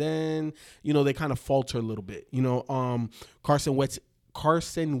remember. And then, they kind of falter a little bit.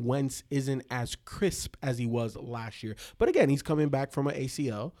 Carson Wentz isn't as crisp as he was last year. But again, he's coming back from an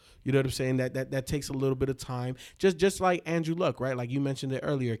ACL. You know what I'm saying? That takes a little bit of time. Just like Andrew Luck, right? Like you mentioned it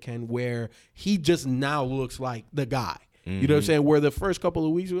earlier, Ken, where he just now looks like the guy. You know what I'm saying? Where the first couple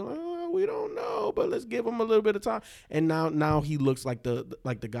of weeks we were like, oh, we don't know, but let's give him a little bit of time. And now he looks like the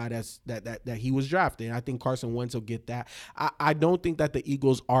guy that he was drafted. I think Carson Wentz will get that. I don't think that the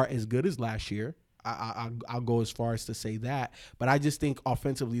Eagles are as good as last year. I'll go as far as to say that. But I just think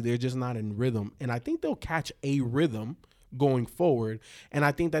offensively they're just not in rhythm. And I think they'll catch a rhythm going forward. And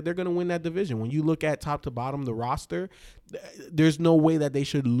I think that they're going to win that division. When you look at top to bottom, the roster, there's no way that they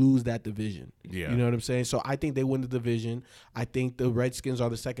should lose that division. Yeah. You know what I'm saying? So I think they win the division. I think the Redskins are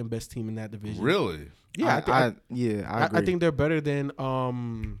the second best team in that division. Really? Yeah, I agree. I think they're better than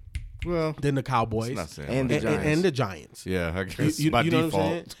the Cowboys not saying And much. the Giants. and the Giants. Yeah, I guess by you know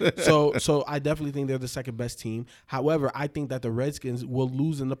default. what I'm saying? So I definitely think they're the second best team. However, I think that the Redskins will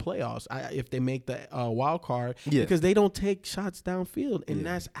lose in the playoffs if they make the wild card because they don't take shots downfield, and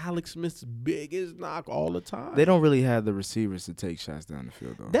that's Alex Smith's biggest knock all the time. They don't really have the receivers to take shots down the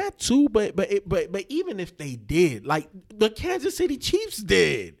field, though. That too, but even if they did, like the Kansas City Chiefs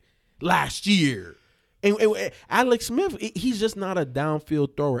did last year. And Alex Smith, he's just not a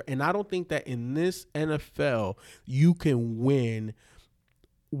downfield thrower. And I don't think that in this NFL you can win.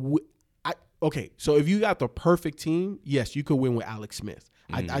 Okay, so if you got the perfect team, yes, you could win with Alex Smith.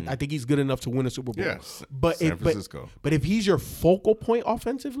 I think he's good enough to win a Super Bowl. Yes, but San Francisco. But if he's your focal point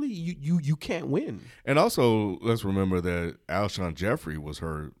offensively, you can't win. And also, let's remember that Alshon Jeffrey was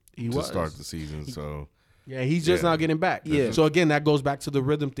hurt to start the season. So yeah, he's just not getting back. Yeah. So again, that goes back to the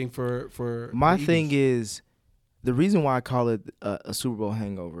rhythm thing for My the thing Eagles. is, the reason why I call it a Super Bowl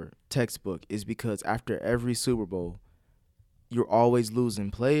hangover textbook is because after every Super Bowl, you're always losing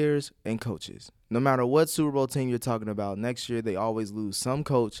players and coaches. No matter what Super Bowl team you're talking about, next year they always lose some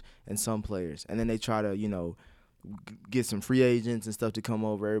coach and some players. And then they try to, get some free agents and stuff to come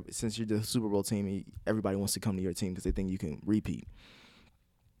over. Since you're the Super Bowl team, everybody wants to come to your team because they think you can repeat.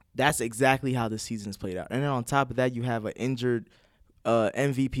 That's exactly how the season's played out. And then on top of that, you have an injured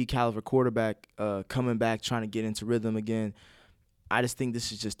MVP caliber quarterback coming back, trying to get into rhythm again. I just think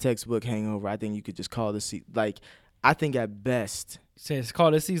this is just textbook hangover. I think you could just call this I think at best. So it's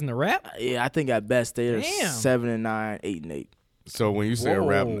called this season a wrap? Yeah, I think at best they're Damn. 7-9, 8-8. So when you say a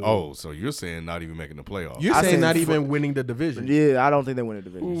wrap, Whoa. so you're saying not even making the playoffs. You're I saying said not even winning the division. Yeah, I don't think they win the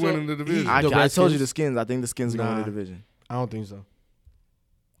division. Who's winning the division? I The told you Redskins? the Skins. I think the Skins are going to win Nah. the division. I don't think so.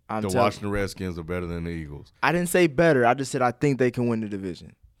 I'm The telling Washington Redskins are better than the Eagles. I didn't say better. I just said I think they can win the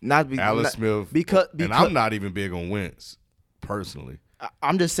division. Alex Smith, because and I'm not even big on Wentz, personally.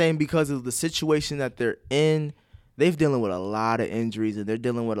 I'm just saying because of the situation that they're in, they've dealing with a lot of injuries and they're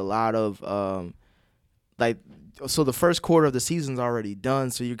dealing with a lot of so the first quarter of the season's already done,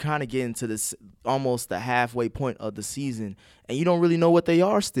 so you're kind of getting to this almost the halfway point of the season, and you don't really know what they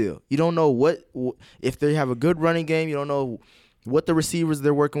are still. You don't know if they have a good running game. You don't know what the receivers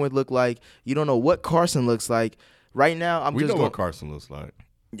they're working with look like. You don't know what Carson looks like. Right now, We know what Carson looks like.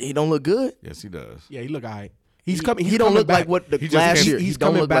 He don't look good. Yes, he does. Yeah, he look all right. He don't coming look back. like What the He just last can't- year. He's He don't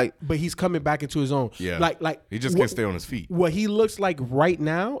coming look back, like. but he's coming back into his own. Yeah. like He just can't stay on his feet. What he looks like right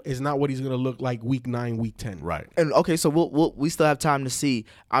now is not what he's gonna look like week 9, week 10. Right. And okay, so we still have time to see.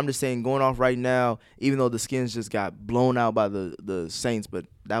 I'm just saying, going off right now, even though the Skins just got blown out by the Saints, but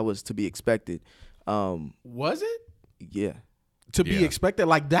that was to be expected. Was it Yeah, to be Yeah. expected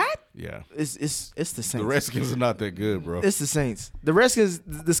like that? Yeah. it's the Saints. The Redskins are not that good, bro. It's the Saints. The Redskins,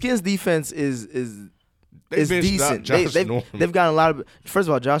 the Skins defense is They benched decent. Josh Norman. They've gotten a lot of. First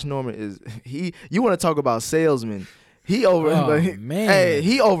of all, Josh Norman is he. You want to talk about salesman? He over. Oh, man. Hey,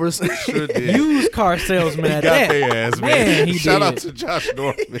 he over. Sure did. Used car salesman He at got that. their ass, man. Man, he Shout did. out to Josh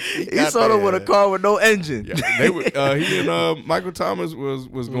Norman. He sold him with a car with no engine. Yeah, they were, he and Michael Thomas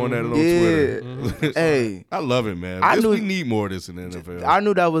was going at it on Twitter. Hey, I love it, man. I knew- We need more of this in the NFL. I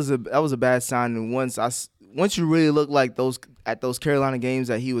knew that was a bad sign. And once you really look like those Carolina games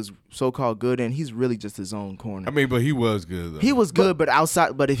that he was so called good in, he's really just his own corner. I mean, but he was good, though. He was good, but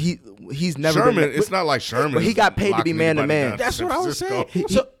outside. But if he's never Sherman, been, it's not like Sherman. but he is got paid to be locking man-to-man. anybody down. That's what I was saying.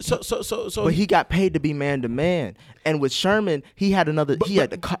 Francisco. So but he got paid to be man to man. And with Sherman, he had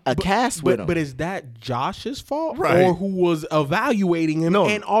a cast with him. But is that Josh's fault, Right. or who was evaluating him No.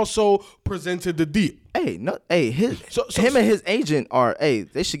 and also presented the deal? him So- and his agent are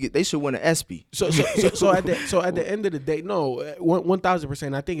they should win an ESPY. So at the end of the day, no,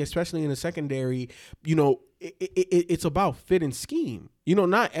 1,000%. I think especially in the secondary, it's about fit and scheme.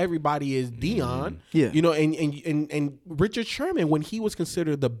 Not everybody is Dion. Yeah. And Richard Sherman, when he was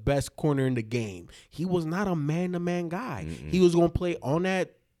considered the best corner in the game, he was not a man-to-man guy. He was going to play on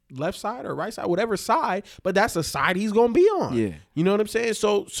that left side or right side, whatever side, but that's the side he's gonna be on. Yeah. You know what I'm saying?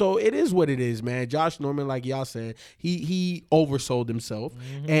 So it is what it is, man. Josh Norman, like y'all said, he oversold himself,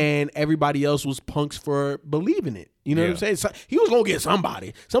 and everybody else was punks for believing it. You know what I'm saying? So he was gonna get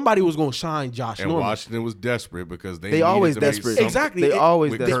somebody. Somebody was gonna shine Josh And Norman. Washington was desperate because they They always needed to make desperate. something Exactly. They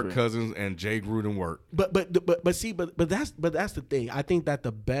always with desperate. Kirk Cousins and Jay Gruden work. But that's the thing. I think that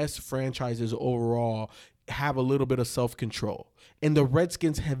the best franchises overall have a little bit of self-control. And the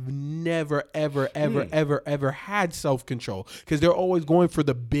Redskins have never, ever, ever, ever, ever had self-control because they're always going for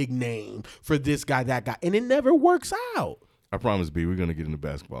the big name, for this guy, that guy, and it never works out. I promise, B, we're gonna get into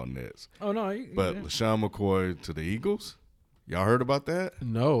basketball next. Oh no! But LaShawn McCoy to the Eagles. Y'all heard about that?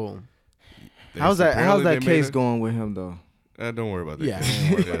 No. How's that case going with him though? Don't worry about that.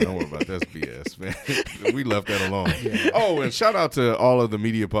 Yeah. Don't worry about that. That's BS, man. We left that alone. Yeah. Oh, and shout out to all of the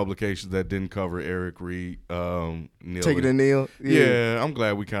media publications that didn't cover Eric Reed. Taking a kneel. Yeah, I'm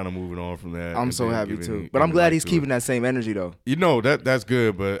glad we kind of moving on from that. I'm so happy too. But I'm glad he's keeping that same energy though. You know, that's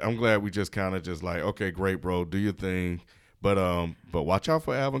good, but I'm glad we just kind of just like, okay, great, bro, do your thing. But watch out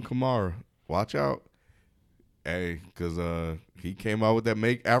for Alvin Kamara. Watch out. Hey, because he came out with that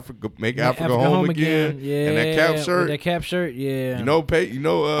make Africa home again. Yeah, and that cap shirt. That cap shirt, yeah. You know,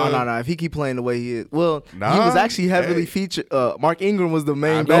 no. If he keep playing the way he is, he was actually heavily featured. Mark Ingram was the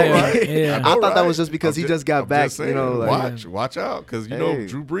main guy. Right? Yeah. I thought that was just because he just got back. Just saying, watch out, because know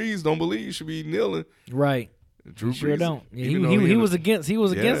Drew Brees don't believe you should be kneeling. Right. Drew sure Brees, don't. Yeah, he was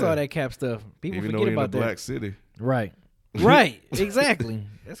against all that cap stuff. People even forget about in that. Black City. Right. Right. Exactly.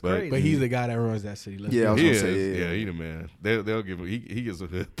 That's crazy. But he's the guy that runs that city. He is. Yeah, he the man. They'll give him. He gets a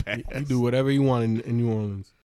hood pass. He do whatever he want in New Orleans.